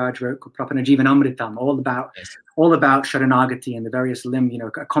Sridhar Maharaj wrote called Prapanajivanamritam, all about Sharanagati and the various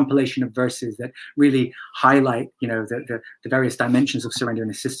a compilation of verses that really highlight, the various dimensions of surrender in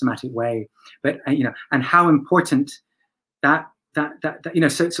a systematic way. But and how important that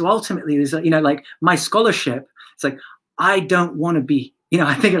so ultimately there's my scholarship. It's I don't want to be,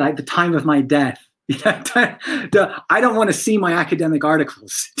 I think at the time of my death, I don't want to see my academic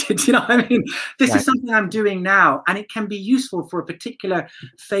articles. This is something I'm doing now, and it can be useful for a particular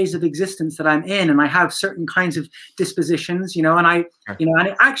phase of existence that I'm in, and I have certain kinds of dispositions, and and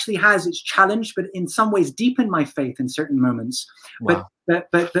it actually has its challenge, but in some ways deepened my faith in certain moments. Wow.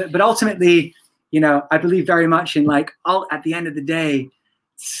 But ultimately, I believe very much in at the end of the day,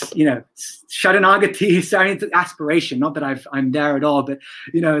 Sharanagati, aspiration. Not that I'm there at all, but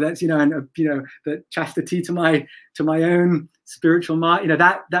that's the chastity to my own spiritual mind.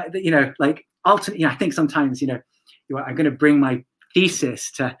 Ultimately, I think sometimes I'm going to bring my thesis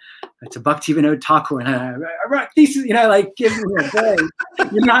to Bhaktivinoda Thakura, and I write thesis. Give me a break.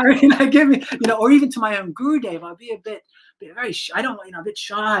 Give me, or even to my own Gurudev. I'll be a bit very shy. I don't, a bit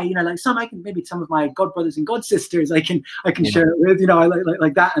shy, maybe some of my god brothers and god sisters I can share it with, I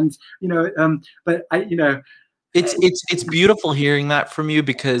like that. And, but it's beautiful hearing that from you,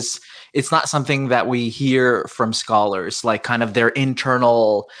 because it's not something that we hear from scholars, kind of their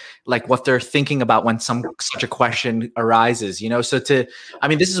internal, what they're thinking about when such a question arises, so this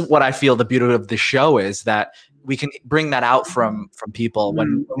is what I feel the beauty of the show is, that we can bring that out from people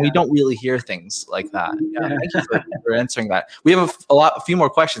when we don't really hear things like that. Thank you for answering that. We have a few more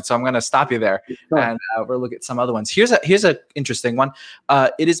questions, so I'm going to stop you there, and we'll look at some other ones. Here's a interesting one.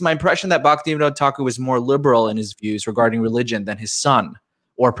 It is my impression that Bhaktivinoda Thakura was more liberal in his views regarding religion than his son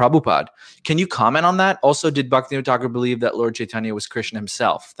or Prabhupada. Can you comment on that? Also, did Bhaktivinoda Thakura believe that Lord Chaitanya was Krishna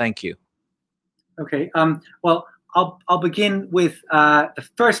himself? Thank you. Okay. Well, I'll begin with the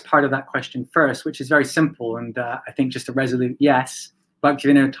first part of that question first, which is very simple, and I think just a resolute yes.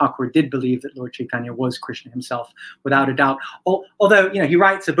 Bhaktivinoda Thakura did believe that Lord Chaitanya was Krishna himself, without a doubt. Although he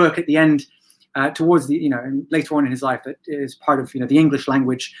writes a book at the end, towards the later on in his life, that is part of the English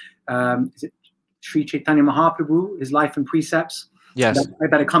language. Is it Sri Chaitanya Mahaprabhu, his life and precepts? Yes.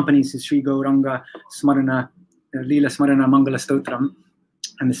 That accompanies his Sri Gauranga Smarana Leela Smarana Mangala Stotram.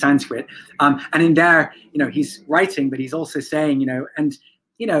 And the Sanskrit, and in there, he's writing, but he's also saying, I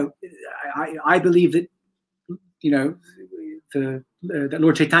believe that, that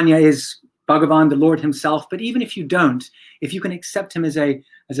Lord Chaitanya is Bhagavan, the Lord himself. But even if you don't, if you can accept him as a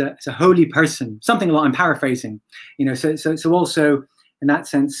holy person, something like, I'm paraphrasing, so also in that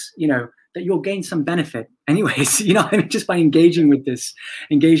sense, that you'll gain some benefit anyways, you know, just by engaging with this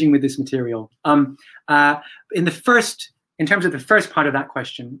material. In terms of the first part of that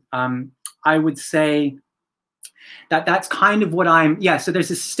question, I would say that's kind of what so there's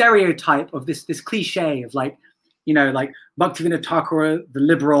this stereotype of this cliche of like, you know, like Bhaktivinoda Thakura, the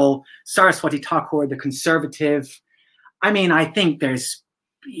liberal, Saraswati Thakura, the conservative. I mean, I think there's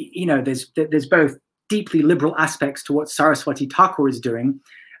both deeply liberal aspects to what Saraswati Thakura is doing,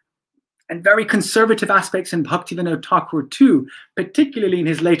 and very conservative aspects in Bhaktivinoda Thakura too, particularly in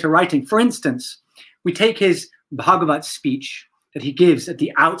his later writing. For instance, we take his Bhagavat speech that he gives at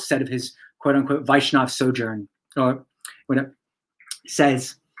the outset of his quote-unquote Vaishnav sojourn, or when it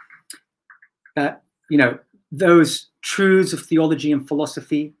says that, you know, those truths of theology and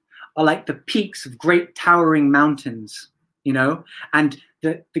philosophy are like the peaks of great towering mountains, you know, and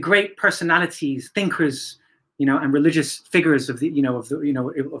the great personalities, thinkers, you know, and religious figures of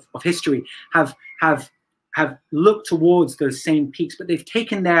history have looked towards those same peaks, but they've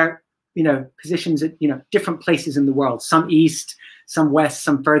taken their, you know, positions at, you know, different places in the world, some east, some west,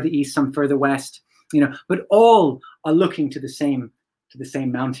 some further east, some further west, you know, but all are looking to the same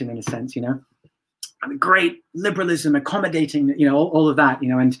mountain in a sense, you know. And great liberalism, accommodating, you know, all of that, you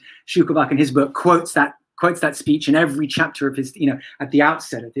know, and Shukavak in his book quotes that speech in every chapter of his, you know, at the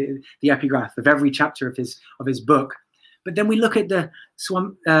outset of the epigraph of every chapter of his book. But then we look at the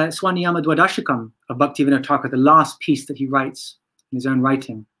Swaniyama Dwadashikam of Bhaktivinoda Thakura, the last piece that he writes in his own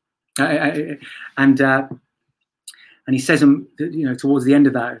writing, and he says, you know, towards the end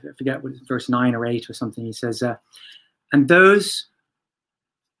of that, I forget what it's, verse 9 or 8 or something, he says, and those,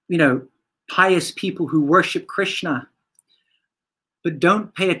 you know, pious people who worship Krishna but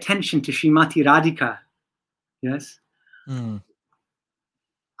don't pay attention to Srimati Radhika, yes,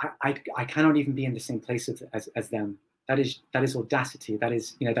 I cannot even be in the same place as them. That is audacity. That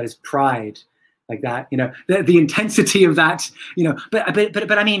is, you know, that is pride, like that, you know, the intensity of that, you know.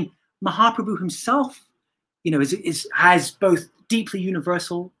 But I mean, Mahaprabhu himself, you know, has both deeply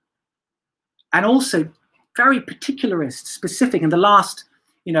universal and also very particularist, specific. In the last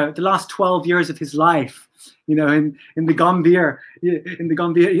 12 years of his life, you know, in the Gambhir,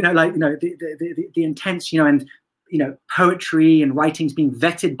 you know, like, you know, the intense, you know, and, you know, poetry and writings being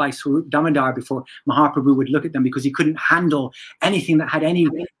vetted by Swarup Damodar before Mahaprabhu would look at them, because he couldn't handle anything that had any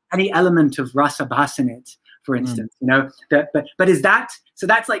element of rasa bhas in it, for instance, you know. But is that, so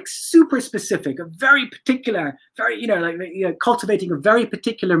that's like super specific, a very particular, very, you know, like, you know, cultivating a very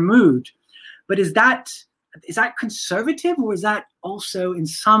particular mood. But is that conservative, or is that also in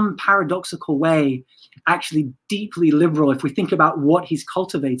some paradoxical way actually deeply liberal if we think about what he's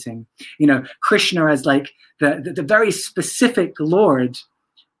cultivating? You know, Krishna as like the very specific Lord,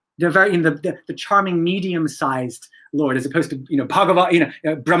 the charming medium-sized Lord, as opposed to, you know, Bhagavat, you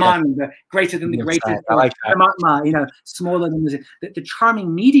know, Brahman, the greater than the greatest, like Paramatma, you know, smaller than the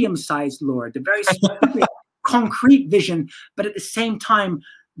charming medium-sized Lord, the very specific concrete vision, but at the same time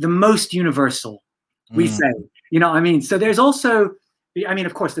the most universal, we say, you know, I mean, so there's also, I mean,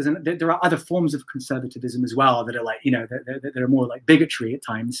 of course, there are other forms of conservatism as well that are like, you know, that are more like bigotry at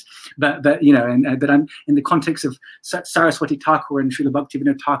times, but you know, but I'm in the context of Saraswati Thakura and Srila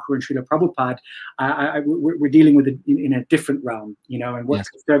Bhaktivinoda Thakura and Srila Prabhupada, we're dealing with it in a different realm, you know, and what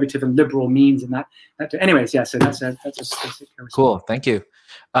conservative and liberal means, and that. Anyways, yeah. So that's a cool. Thank you.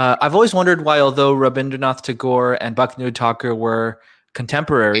 I've always wondered why, although Rabindranath Tagore and Bhaktivinoda Thakura were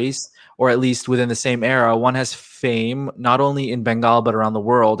contemporaries, or at least within the same era, one has fame not only in Bengal but around the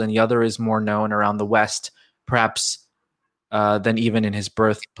world, and the other is more known around the West, perhaps than even in his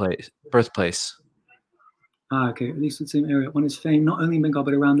birthplace. Okay, at least in the same area. One is fame not only in Bengal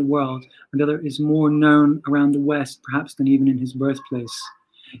but around the world, and the other is more known around the West, perhaps than even in his birthplace.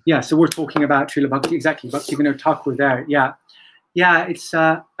 Yeah, so we're talking about Srila Bhakti, exactly, Bhaktivinoda Thakura there. Yeah, it's.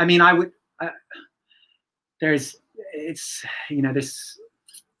 I mean, I would. It's, you know, this.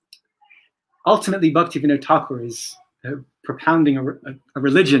 Ultimately, Bhaktivinoda Thakura is propounding a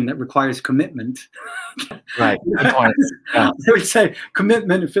religion that requires commitment. Right. Good point. Yeah. I would say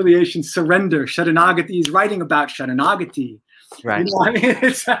commitment, affiliation, surrender. Sharanagati is writing about Sharanagati. Right. You know, I mean,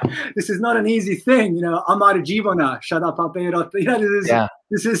 this is not an easy thing. You know, Amar Jivana, Shadapaperata. You know,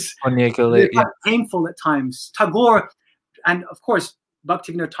 this is painful at times. Tagore, and of course,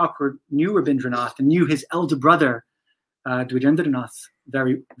 Bhaktivinoda Thakura knew Rabindranath and knew his elder brother, Dwijendranath,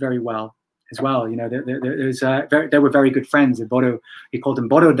 very, very well as well. You know, they were very good friends. He called him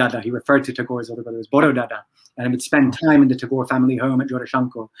Bodo Dada. He referred to Tagore's older brother as Bodo Dada, and would spend time in the Tagore family home at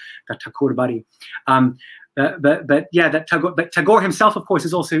Jorashanko, the Thakur Bari. But Tagore himself, of course,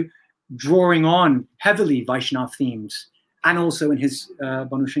 is also drawing on heavily Vaishnav themes and also in his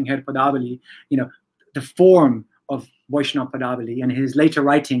Banu Shinghar Padavali, the form of Vaishnav Padavali, and his later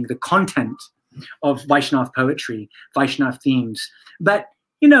writing, the content of Vaishnav poetry, Vaishnav themes. But,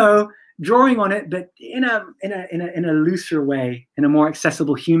 drawing on it, but in a looser way, in a more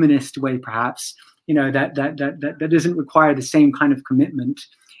accessible humanist way, perhaps, that doesn't require the same kind of commitment.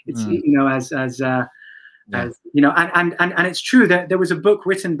 It's, and it's true that there was a book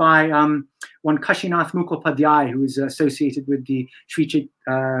written by one Kashinath Mukhopadhyay, who is associated with the Sri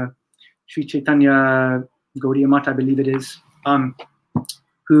Chaitanya Gaudiya Math, I believe it is,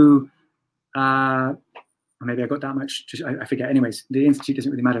 who, maybe I got that much, I forget. Anyways, the institute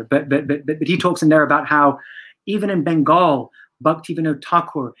doesn't really matter. But he talks in there about how even in Bengal, Bhaktivinoda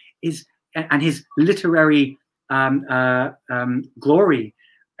Thakur is, and his literary glory,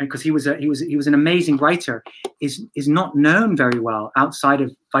 because he was an amazing writer, is not known very well outside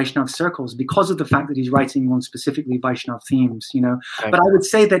of Vaishnav circles because of the fact that he's writing on specifically Vaishnav themes. Okay. But I would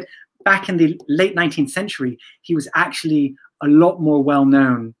say that back in the late 19th century, he was actually a lot more well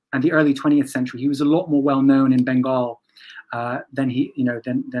known, and the early 20th century, he was a lot more well known in Bengal than he,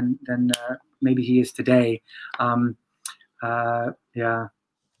 than maybe he is today. That's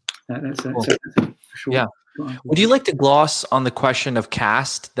for sure. Yeah. Would you like to gloss on the question of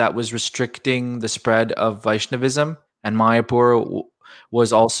caste that was restricting the spread of Vaishnavism, and Mayapur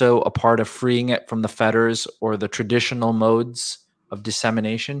was also a part of freeing it from the fetters or the traditional modes of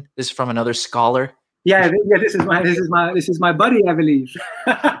dissemination? This is from another scholar. Yeah. This is my buddy, I believe.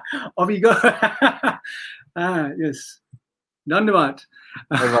 Off you go. Yes. Dandavat.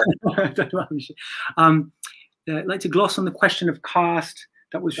 I'd like to gloss on the question of caste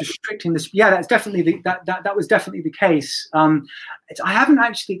that was restricting this. Yeah, that's definitely that was definitely the case. I haven't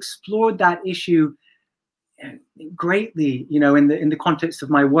actually explored that issue greatly, in the context of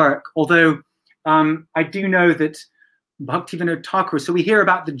my work. Although I do know that Bhaktivinoda Thakura. So we hear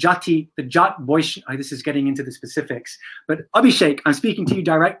about the Jat Vaishnav. This is getting into the specifics, but Abhishek, I'm speaking to you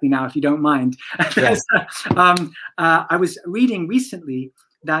directly now, if you don't mind. Yes. I was reading recently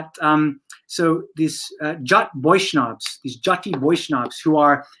that so these Jat Vaishnavs, these Jati Vaishnavs, who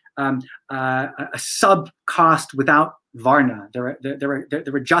are a sub-caste without Varna. They're a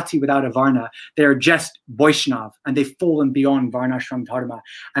Jati without a Varna. They're just Vaishnav, and they've fallen beyond Varnashram Dharma.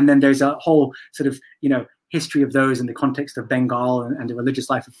 And then there's a whole sort of history of those in the context of Bengal and the religious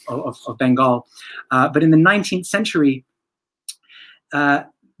life of Bengal. But in the 19th century,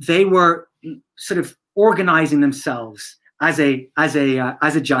 they were sort of organizing themselves as a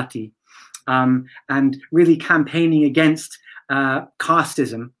Jati, and really campaigning against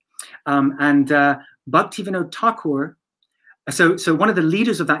casteism. And Bhaktivinoda Thakur, so one of the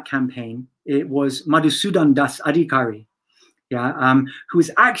leaders of that campaign, it was Madhusudan Das Adhikari, who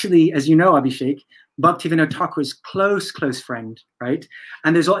is actually, as you know, Abhishek, Bhaktivinoda Thakur's close friend, right?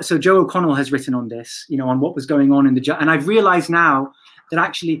 And there's also, Joe O'Connell has written on this, on what was going on in the, and I've realized now that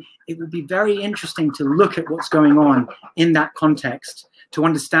actually it would be very interesting to look at what's going on in that context to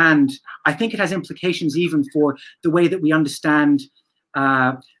understand. I think it has implications even for the way that we understand,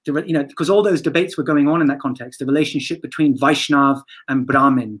 because all those debates were going on in that context, the relationship between Vaishnav and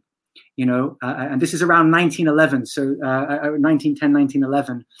Brahmin, and this is around 1911, so 1910,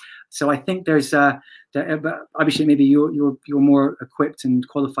 1911. So I think there's, Abhishek, maybe you're more equipped and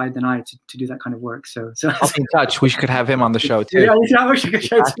qualified than I to do that kind of work. So I'll be in touch. We could have him on the show too. Yeah, we should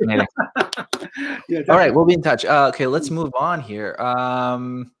show too. Yeah, all right, we'll be in touch. Okay, let's move on here.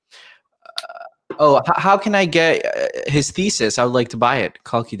 How can I get his thesis? I would like to buy it.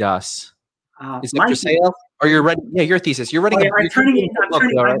 Kalki Das. Is it for sale? Or you're ready? Yeah, your thesis. You're writing.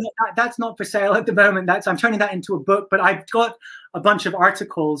 That's not for sale at the moment. I'm turning that into a book. But I've got a bunch of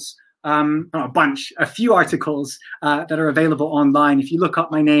articles, a few articles that are available online. If you look up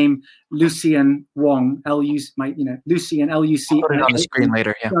my name, Lucian Wong, Lucian L-U-C. Put it on the screen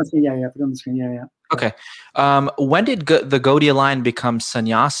later. Yeah. Put it on the screen. Yeah. Okay. When did the Gaudiya line become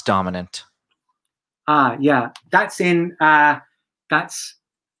sannyas dominant?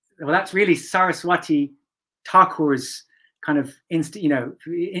 That's really Saraswati Thakur's kind of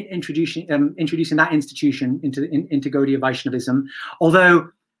introducing that institution into Gaudiya Vaishnavism.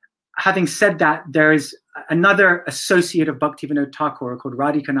 Although, having said that, there is another associate of Bhaktivinoda Thakur called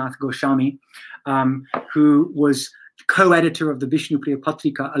Radhikanath Goswami, who was co-editor of the Vishnupriya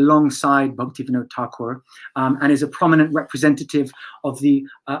Patrika alongside Bhaktivinoda Thakur, and is a prominent representative of the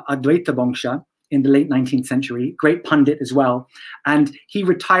Advaita Vangsha in the late 19th century, great pundit as well. And he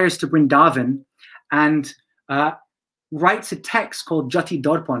retires to Vrindavan and writes a text called Jati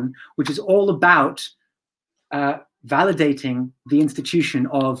Darpan, which is all about validating the institution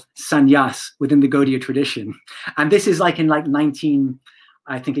of sannyas within the Gaudiya tradition. And this is like in like 19,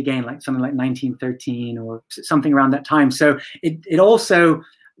 I think again, like something like 1913 or something around that time. So it also,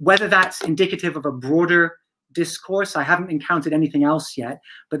 whether that's indicative of a broader discourse, I haven't encountered anything else yet,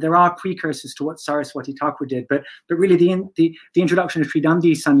 but there are precursors to what Saraswati Thakura did. But really the introduction of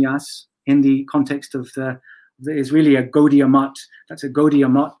Tridandi sannyas in the context of is really a Gaudiya Mat. That's a Gaudiya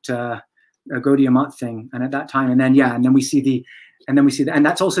Mat thing. And at that time, and then we see and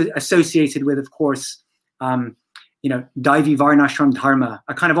that's also associated with, of course, Daivi Varnashram Dharma,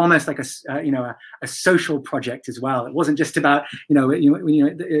 a kind of almost like a social project as well. It wasn't just about, when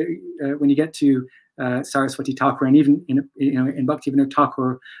you get to Saraswati Thakura, and even in Bhaktivinoda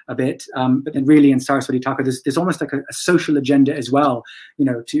Thakura a bit, but then really in Saraswati Thakura, there's almost like a social agenda as well,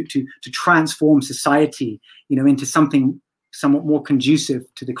 to transform society, into something somewhat more conducive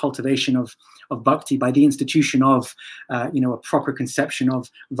to the cultivation of bhakti by the institution of, a proper conception of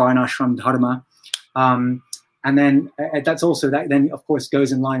Varnashram Dharma. And then that's also that then of course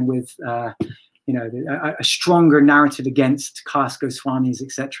goes in line with a stronger narrative against caste Goswamis,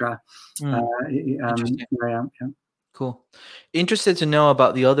 etc. Cool. Interested to know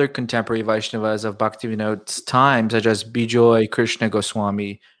about the other contemporary Vaishnavas of Bhaktivinoda's time, such as Bijoy Krishna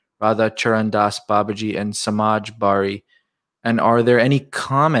Goswami, Radha Charandas Babaji, and Samaj Bari. And are there any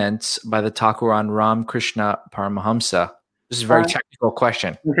comments by the Thakur on Ram Krishna Paramahamsa? This is a very technical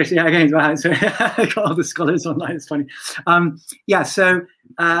question. Okay, yeah, again, so I got all the scholars online. It's funny. So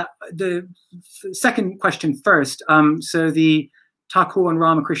the second question first. So the Thakur and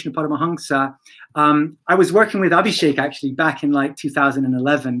Ramakrishna Paramahamsa. I was working with Abhishek actually back in like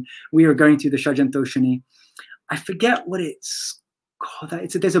 2011. We were going through the Shajantoshini. I forget what it's called.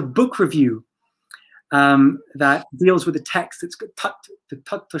 There's a book review that deals with the text. It's the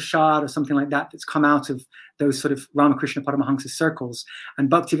Tattva or something like that that's come out of those sort of Ramakrishna Paramahamsa circles. And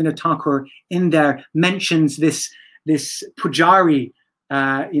Bhaktivinoda Thakur in there mentions this pujari,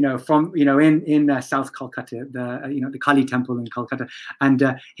 from in South Calcutta, the Kali temple in Calcutta, and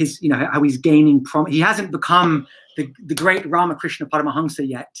his how he's gaining he hasn't become the great Ramakrishna Paramahamsa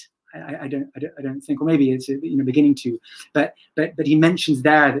yet. I don't think, or maybe it's beginning to, but he mentions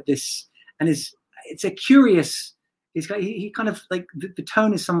there that this, and it's a curious. He kind of like the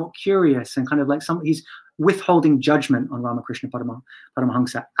tone is somewhat curious and kind of like he's withholding judgment on Ramakrishna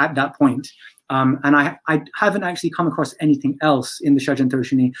Paramahamsa at that point. And I haven't actually come across anything else in the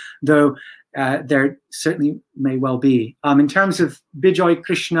Shajantoshini, though there certainly may well be. In terms of Bijoy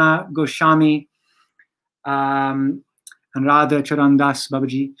Krishna Goswami and Radha Charandas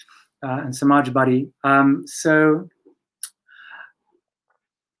Babaji and Samaj Bari. So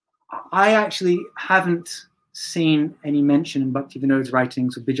I actually haven't seen any mention in Bhaktivinoda's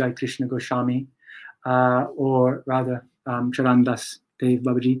writings of Bijoy Krishna Goswami or rather Charandas Dev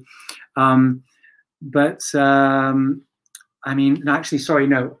Babaji. But I mean, actually, sorry,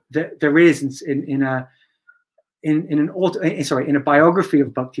 no, there is in a biography of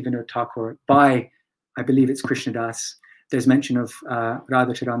Bhaktivinoda Thakura by, I believe it's Krishnadas, there's mention of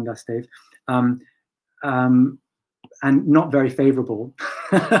Radha Charandas Dev, and not very favorable.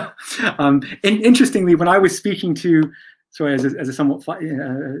 Interestingly, when I was speaking to, sorry, as a somewhat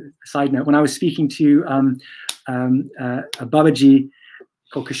side note, when I was speaking to a Babaji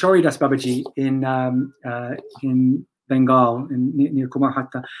called Kishoridas Babaji in Bengal, near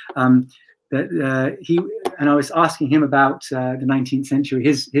Kumarhatta, and I was asking him about the 19th century.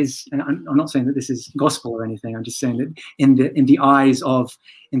 His, and I'm not saying that this is gospel or anything. I'm just saying that in the eyes of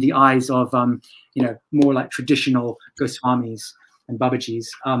more like traditional Goswamis and Babajis,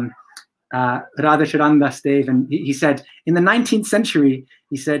 Radha Charandas Dev, and he said in the 19th century,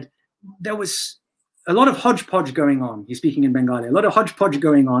 he said there was a lot of hodgepodge going on. He's speaking in Bengali. A lot of hodgepodge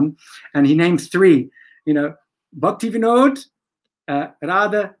going on, and he named three. Bhaktivinoda,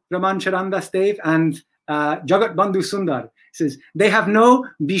 Radha Raman Charandas Dev, and Jagat Bandhu Sundar. He says they have no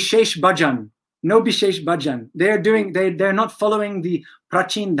Bishesh Bhajan. No Bishesh Bhajan. They're not following the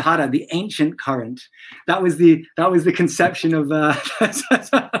Prachin Dhara, the ancient current. That was the conception of.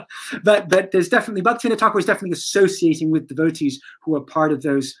 But there's definitely Bhaktivinoda Thakur is definitely associating with devotees who are part of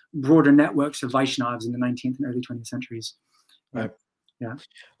those broader networks of Vaishnavas in the 19th and early 20th centuries. Right. Yeah.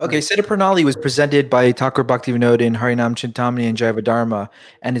 Okay, Siddha Pranali was presented by Thakur Bhaktivinoda in Harinam Chintamani and Jaiva Dharma,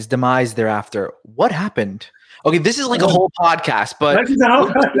 and his demise thereafter. What happened? Okay, this is like a whole podcast, but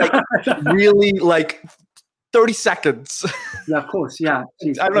really like 30 seconds. Yeah, of course. Yeah.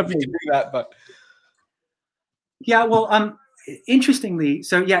 Jeez. I don't know if you can do that, but yeah. Well, interestingly,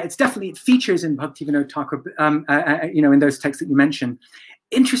 so yeah, it features in Bhaktivinoda Thakur, in those texts that you mentioned.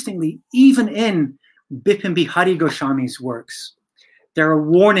 Interestingly, even in Bipin Bihari Goswami's works, there are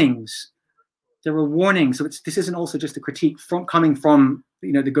warnings. There are warnings. So this isn't also just a critique coming from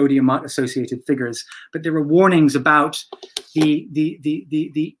the Gaudiya Math associated figures, but there are warnings about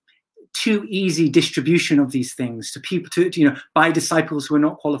the too easy distribution of these things to people, by disciples who are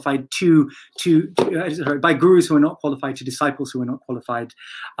not qualified by gurus who are not qualified to disciples who are not qualified.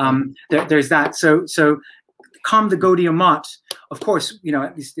 There's that. So come the Gaudiya Math, of course,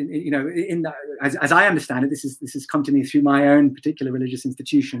 at least as I understand it, this has come to me through my own particular religious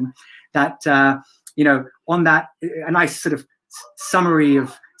institution, that on that, a nice sort of summary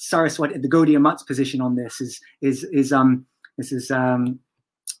of Saraswati, the Gaudiya Math's position on this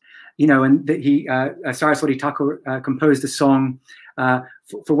and that Saraswati Thakura composed a song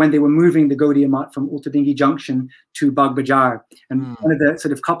for when they were moving the Gaudiya Math from Ultadingi Junction to Bagh Bajar. And one of the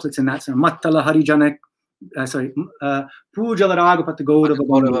sort of couplets in that song, Mattala Harijana, Pujala Ragapata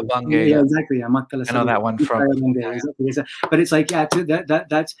Gaudava Bange. Yeah, exactly. Yeah, Mattala. I know that one from. Exactly. But it's like,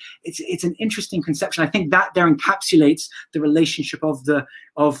 that's it's an interesting conception. I think that there encapsulates the relationship of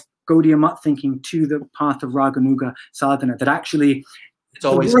Gaudiya Math thinking to the path of Raganuga sadhana. That actually, it's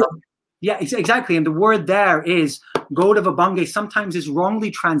always. Yeah, exactly. And the word there is Gaudava Bange, sometimes is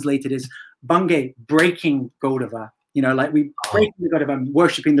wrongly translated as Bange, breaking Gaudava. Like we breaking the Gaudava,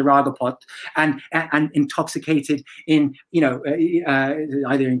 worshipping the Ragapot, and intoxicated in,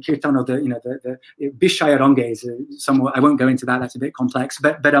 either in Kirtan or the Bishaya Range is somewhat, I won't go into that, that's a bit complex,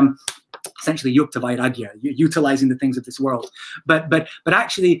 but essentially Yukta Vairagya, utilizing the things of this world. But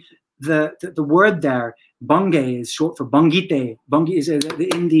actually the word there, Bange, is short for Bangite. Bange is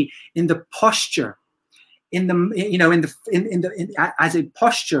in the posture, as a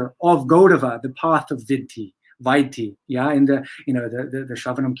posture of Gaudava, the path of Vaidhi. Yeah, in the the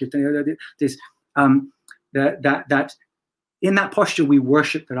Shravanam Kirtan, this that in that posture we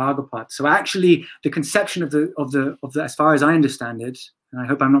worship the Ragapat. So actually, the conception of the as far as I understand it, and I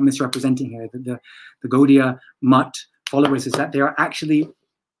hope I'm not misrepresenting here, the Gaudiya Math followers is that they are actually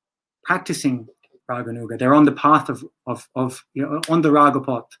practicing Raganuga. They're on the path of on the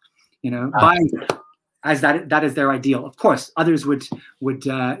Ragapat, by as that is their ideal. Of course, others would who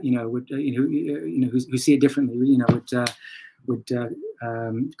see it differently, would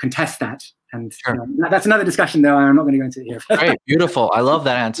contest that. And sure. That's another discussion, though. I'm not going to go into it here. Great, beautiful. I love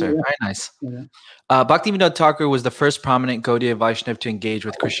that answer. Yeah. Very nice. Yeah. Bhaktivinoda Thakura was the first prominent Gaudiya Vaishnav to engage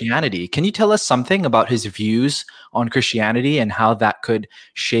with Christianity. Can you tell us something about his views on Christianity and how that could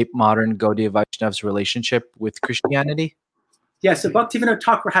shape modern Gaudiya Vaishnav's relationship with Christianity? Yeah, so Bhaktivinoda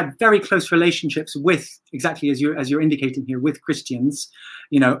Thakura had very close relationships with, exactly as you're indicating here, with Christians,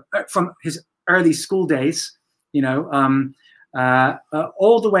 from his early school days, all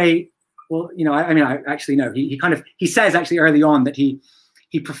the way. Well, I actually know he says actually early on that he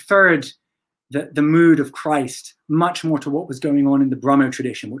preferred the mood of Christ much more to what was going on in the Brahmo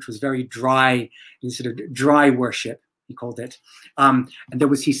tradition, which was very dry, sort of dry worship, he called it. And there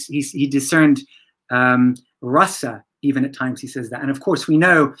was he discerned rasa even at times. He says that, and of course we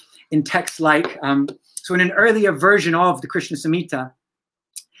know in texts like so in an earlier version of the Krishna Samhita,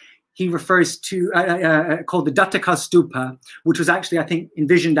 he refers to called the Dattaka Stupa, which was actually, I think,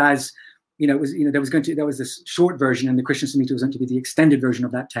 envisioned as there was this short version, and the Krishna Samhita was going to be the extended version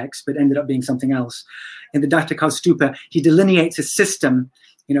of that text, but ended up being something else. In the Dattaka Stupa, he delineates a system,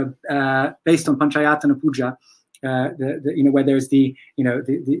 based on Panchayatana Puja, where there's the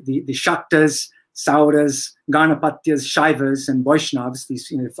Shaktas, Sauras, Ganapatyas, Shaivas, and Vaishnavas,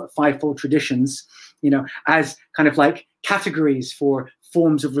 these fivefold traditions, as kind of like categories for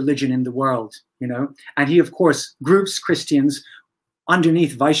forms of religion in the world, and he of course groups Christians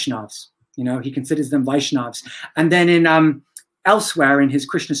underneath Vaishnavas. He considers them Vaishnavas. And then in elsewhere in his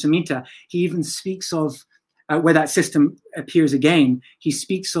Krishna Samhita, he even speaks of where that system appears again. He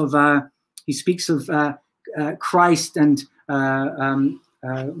speaks of Christ and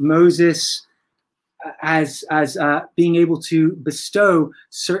Moses as being able to bestow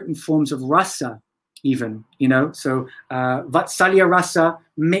certain forms of rasa, even, so Vatsalya rasa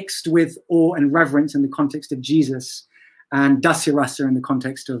mixed with awe and reverence in the context of Jesus, and Dasya rasa in the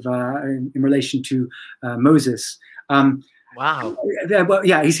context of in relation to Moses. Wow. Well,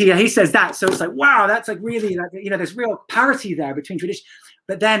 yeah, he says that. So it's like, wow, that's like really, there's real parity there between tradition.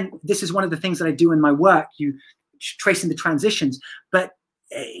 But then this is one of the things that I do in my work, tracing the transitions. But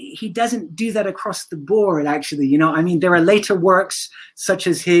he doesn't do that across the board, actually. There are later works such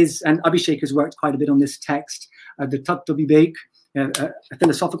as his, and Abhishek has worked quite a bit on this text, the Tattva Vivek, a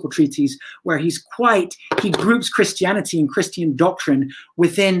philosophical treatise, where he groups Christianity and Christian doctrine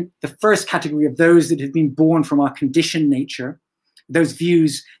within the first category of those that have been born from our conditioned nature, those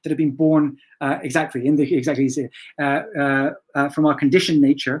views that have been born from our conditioned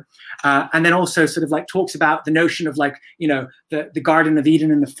nature, and then also sort of like talks about the notion of like, you know, the Garden of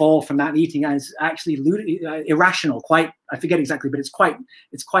Eden and the fall from that eating as actually irrational. Quite, I forget exactly, but it's quite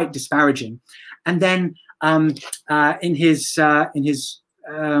disparaging. And then in his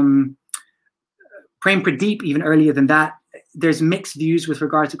Prem Pradeep, even earlier than that, there's mixed views with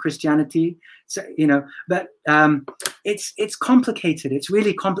regard to Christianity. So, you know, but it's complicated. It's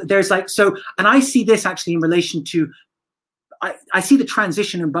really complicated. There's like, so, and I see this actually in relation to, I see the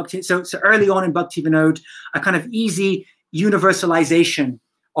transition in Bhakti. So early on in Bhaktivinoda, a kind of easy universalization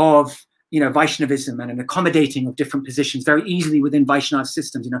of, you know, Vaishnavism and an accommodating of different positions very easily within Vaishnava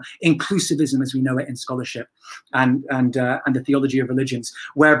systems, you know, inclusivism as we know it in scholarship and the theology of religions,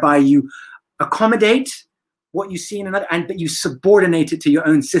 whereby you accommodate what you see in another, but you subordinate it to your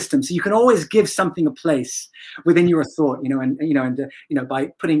own system. So you can always give something a place within your thought, you know, by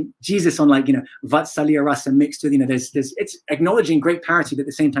putting Jesus on, like, you know, Vatsalya rasa mixed with, you know, there's it's acknowledging great parity, but at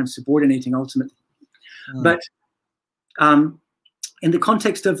the same time subordinating ultimately. But in the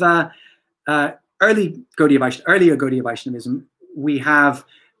context of earlier Gaudiya Vaishnavism, we have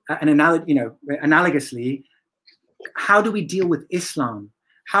analogously, how do we deal with Islam?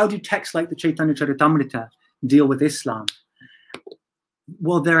 How do texts like the Chaitanya Charitamrita deal with Islam?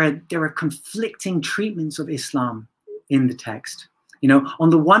 Well, there are conflicting treatments of Islam in the text. You know,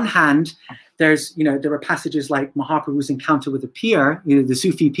 on the one hand, there are passages like Mahaprabhu's encounter with a peer, you know, the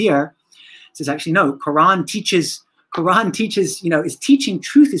Sufi peer, says actually no, Quran teaches, you know, is teaching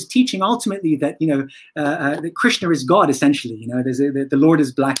truth, is teaching ultimately that, you know, that Krishna is God, essentially. You know, the Lord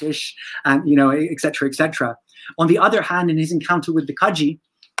is blackish, and, you know, etc., etc. On the other hand, in his encounter with the Kaji,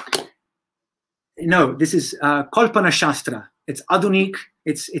 no, this is Kalpana Shastra. It's adunik,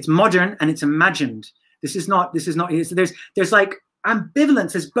 it's modern, and it's imagined. This is not. There's like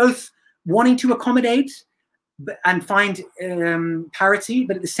ambivalence. There's both wanting to accommodate and find parity,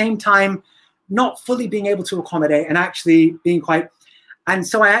 but at the same time not fully being able to accommodate and actually being quite. And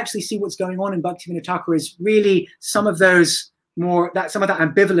so I actually see what's going on in Bhaktivinoda Thakura is really some of that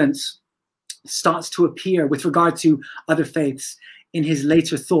ambivalence starts to appear with regard to other faiths in his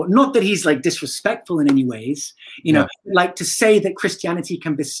later thought. Not that he's like disrespectful in any ways, you know, like to say that Christianity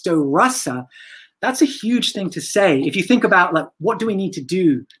can bestow rasa, that's a huge thing to say. If you think about like, what do we need to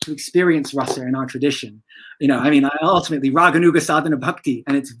do to experience rasa in our tradition? You know, I mean, ultimately Raganuga Sadhana Bhakti,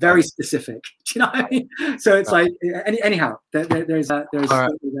 and it's very specific. Do you know what I mean? So it's like, anyhow, there's yeah.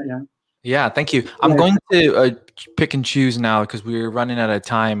 Yeah, thank you. I'm going to pick and choose now because we're running out of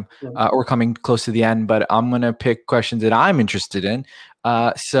time. We're coming close to the end, but I'm going to pick questions that I'm interested in.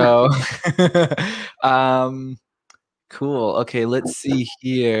 Cool. Okay, let's see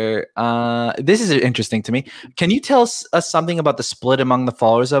here. This is interesting to me. Can you tell us something about the split among the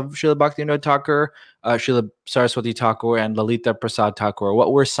followers of Srila Bhaktivinoda Thakura, Srila Saraswati Thakura, and Lalita Prasad Thakura?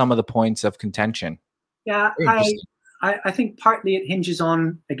 What were some of the points of contention? Yeah, I think partly it hinges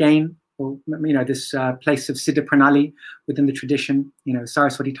on, again, you know, this place of Siddha Pranali within the tradition, you know,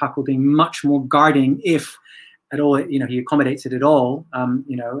 Saraswati Thakura being much more guarding, if at all, you know, he accommodates it at all.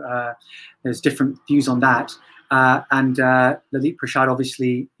 You know, there's different views on that. And Lalita Prasad,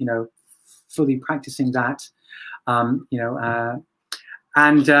 obviously, you know, fully practicing that. You know,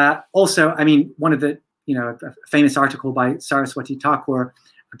 and also, I mean, one of the, you know, a famous article by Saraswati Thakura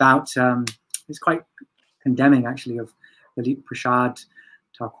about, it's quite condemning actually of Lalita Prasad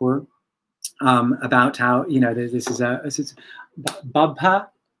Thakura, about how, you know, this is Babha,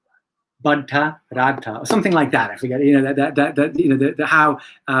 Badha, Radha, or something like that. I forget. You know, that you know, how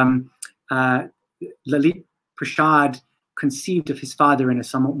Lalita Prasad conceived of his father in a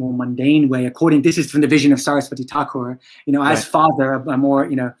somewhat more mundane way. This is from the vision of Saraswati Thakura. You know, as father, a more,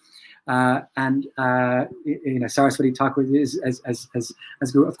 you know, and you know, Saraswati Thakura is as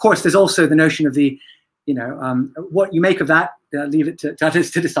guru. Of course, there's also the notion of the, you know, what you make of that. Leave it to others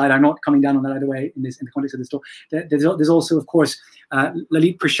to decide. I'm not coming down on that either way in the context of this talk. There's also, of course,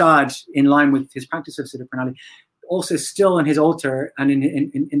 Lalita Prasad, in line with his practice of Siddha Pranali, also still in his altar and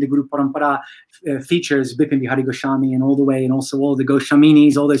in the Guru Parampara features Bipin Bihari Goswami and all the way, and also all the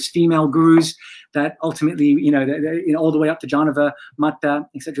Goswaminis, all those female gurus that ultimately, you know, all the way up to Janava, Matta,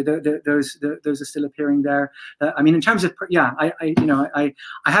 etc. Those are still appearing there. I mean, in terms of, I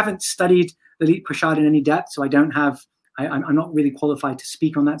haven't studied Lalita Prasad in any depth, so I don't have. I'm not really qualified to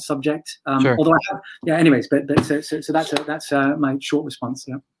speak on that subject. Sure. Although I have, yeah. Anyways, but so that's my short response.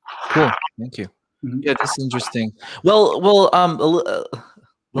 Yeah. Cool. Thank you. Mm-hmm. Yeah, that's interesting. Well,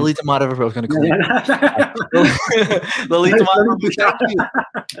 Lalita Madhava was going to call you. Lalita Madhava,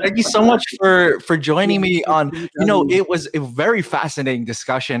 thank you so much for joining me on. It was a very fascinating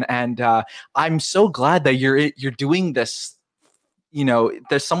discussion, and I'm so glad that you're doing this.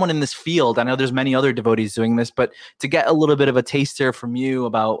 There's someone in this field. I know there's many other devotees doing this, but to get a little bit of a taster from you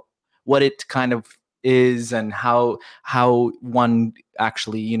about what it kind of is and how one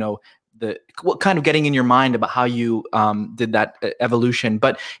actually, what kind of getting in your mind about how you did that evolution.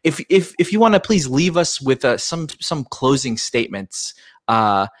 But if you want to please leave us with some closing statements,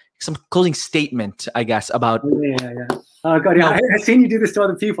 some closing statement, I guess, about. Yeah. Oh God, yeah. I've seen you do this to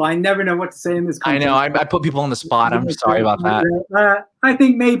other people. I never know what to say in this context. I know. I put people on the spot. I'm sorry about that. I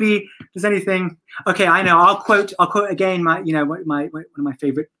think maybe if there's anything. Okay, I know. I'll quote again. One of my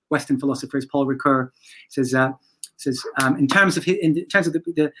favorite Western philosophers, Paul Ricoeur, says in terms of his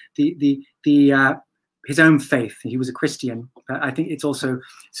own faith, he was a Christian. But I think it's also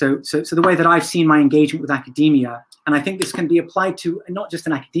so the way that I've seen my engagement with academia, and I think this can be applied to not just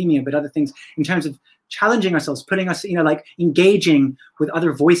in academia but other things in terms of challenging ourselves, putting us, like engaging with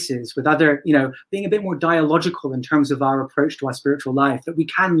other voices, with other, being a bit more dialogical in terms of our approach to our spiritual life, that we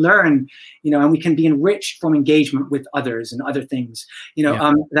can learn, and we can be enriched from engagement with others and other things, so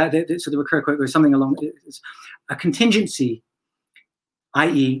the Ricoeur quote goes something along a contingency,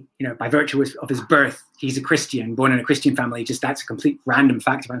 i.e., by virtue of his birth, he's a Christian, born in a Christian family, just that's a complete random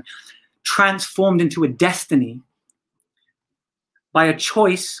fact about him, transformed into a destiny by a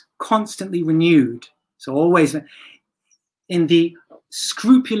choice constantly renewed. So always in the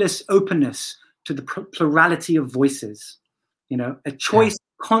scrupulous openness to the plurality of voices, a choice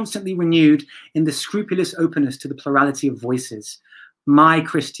constantly renewed in the scrupulous openness to the plurality of voices. My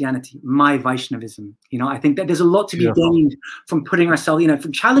Christianity, my Vaishnavism. I think that there's a lot to be gained from putting ourselves,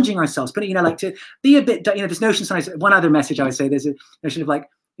 from challenging ourselves, but to be a bit, this notion. Sometimes one other message I would say, there's a notion of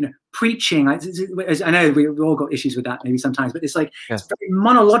preaching. I know we've all got issues with that maybe sometimes, but it's it's very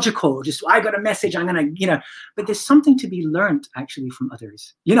monological. Just I got a message. I'm gonna, but there's something to be learnt actually from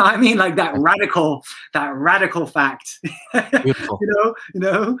others. I mean, like that radical fact. Beautiful.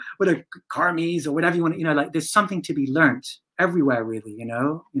 With a karmis or whatever you want. There's something to be learnt everywhere, really. We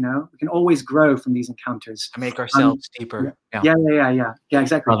can always grow from these encounters to make ourselves deeper. Yeah,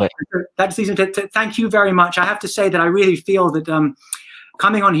 exactly. Love it. That season. Thank you very much. I have to say that I really feel that.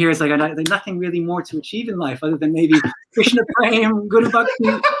 Coming on here is there's nothing really more to achieve in life other than maybe Krishna Prem, Guru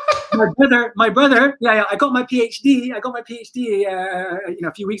Bhakti. My brother. I got my PhD.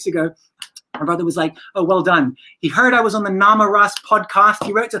 A few weeks ago. My brother was like, "Oh, well done." He heard I was on the Nama Ras podcast.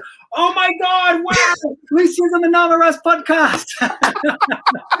 He wrote to, "Oh my God, wow, Lucy's on the Nama Ras podcast."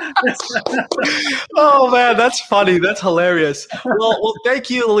 Oh man, that's funny. That's hilarious. Well,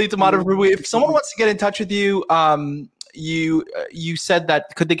 thank you, Lalita Madhava. If someone wants to get in touch with you, you said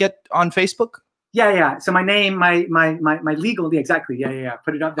that could they get on Facebook? Yeah. So my name, my legal, exactly. Yeah.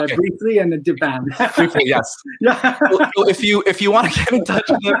 Put it up there briefly and then bam. Briefly, yes. Yeah. So if you want to get in touch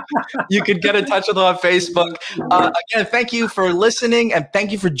with them, you could get in touch with them on Facebook. Again, thank you for listening and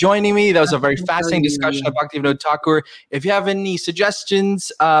thank you for joining me. That was a very fascinating discussion of Bhaktivinoda Thakur. If you have any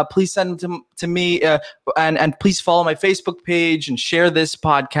suggestions, please send them to me and please follow my Facebook page and share this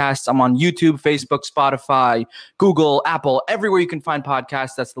podcast. I'm on YouTube, Facebook, Spotify, Google, Apple, everywhere you can find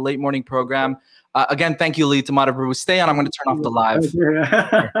podcasts. That's the Late Morning Program. Again, thank you, Lalita Madhava. Stay on. I'm going to turn off the live.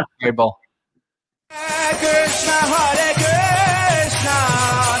 Here, Bo.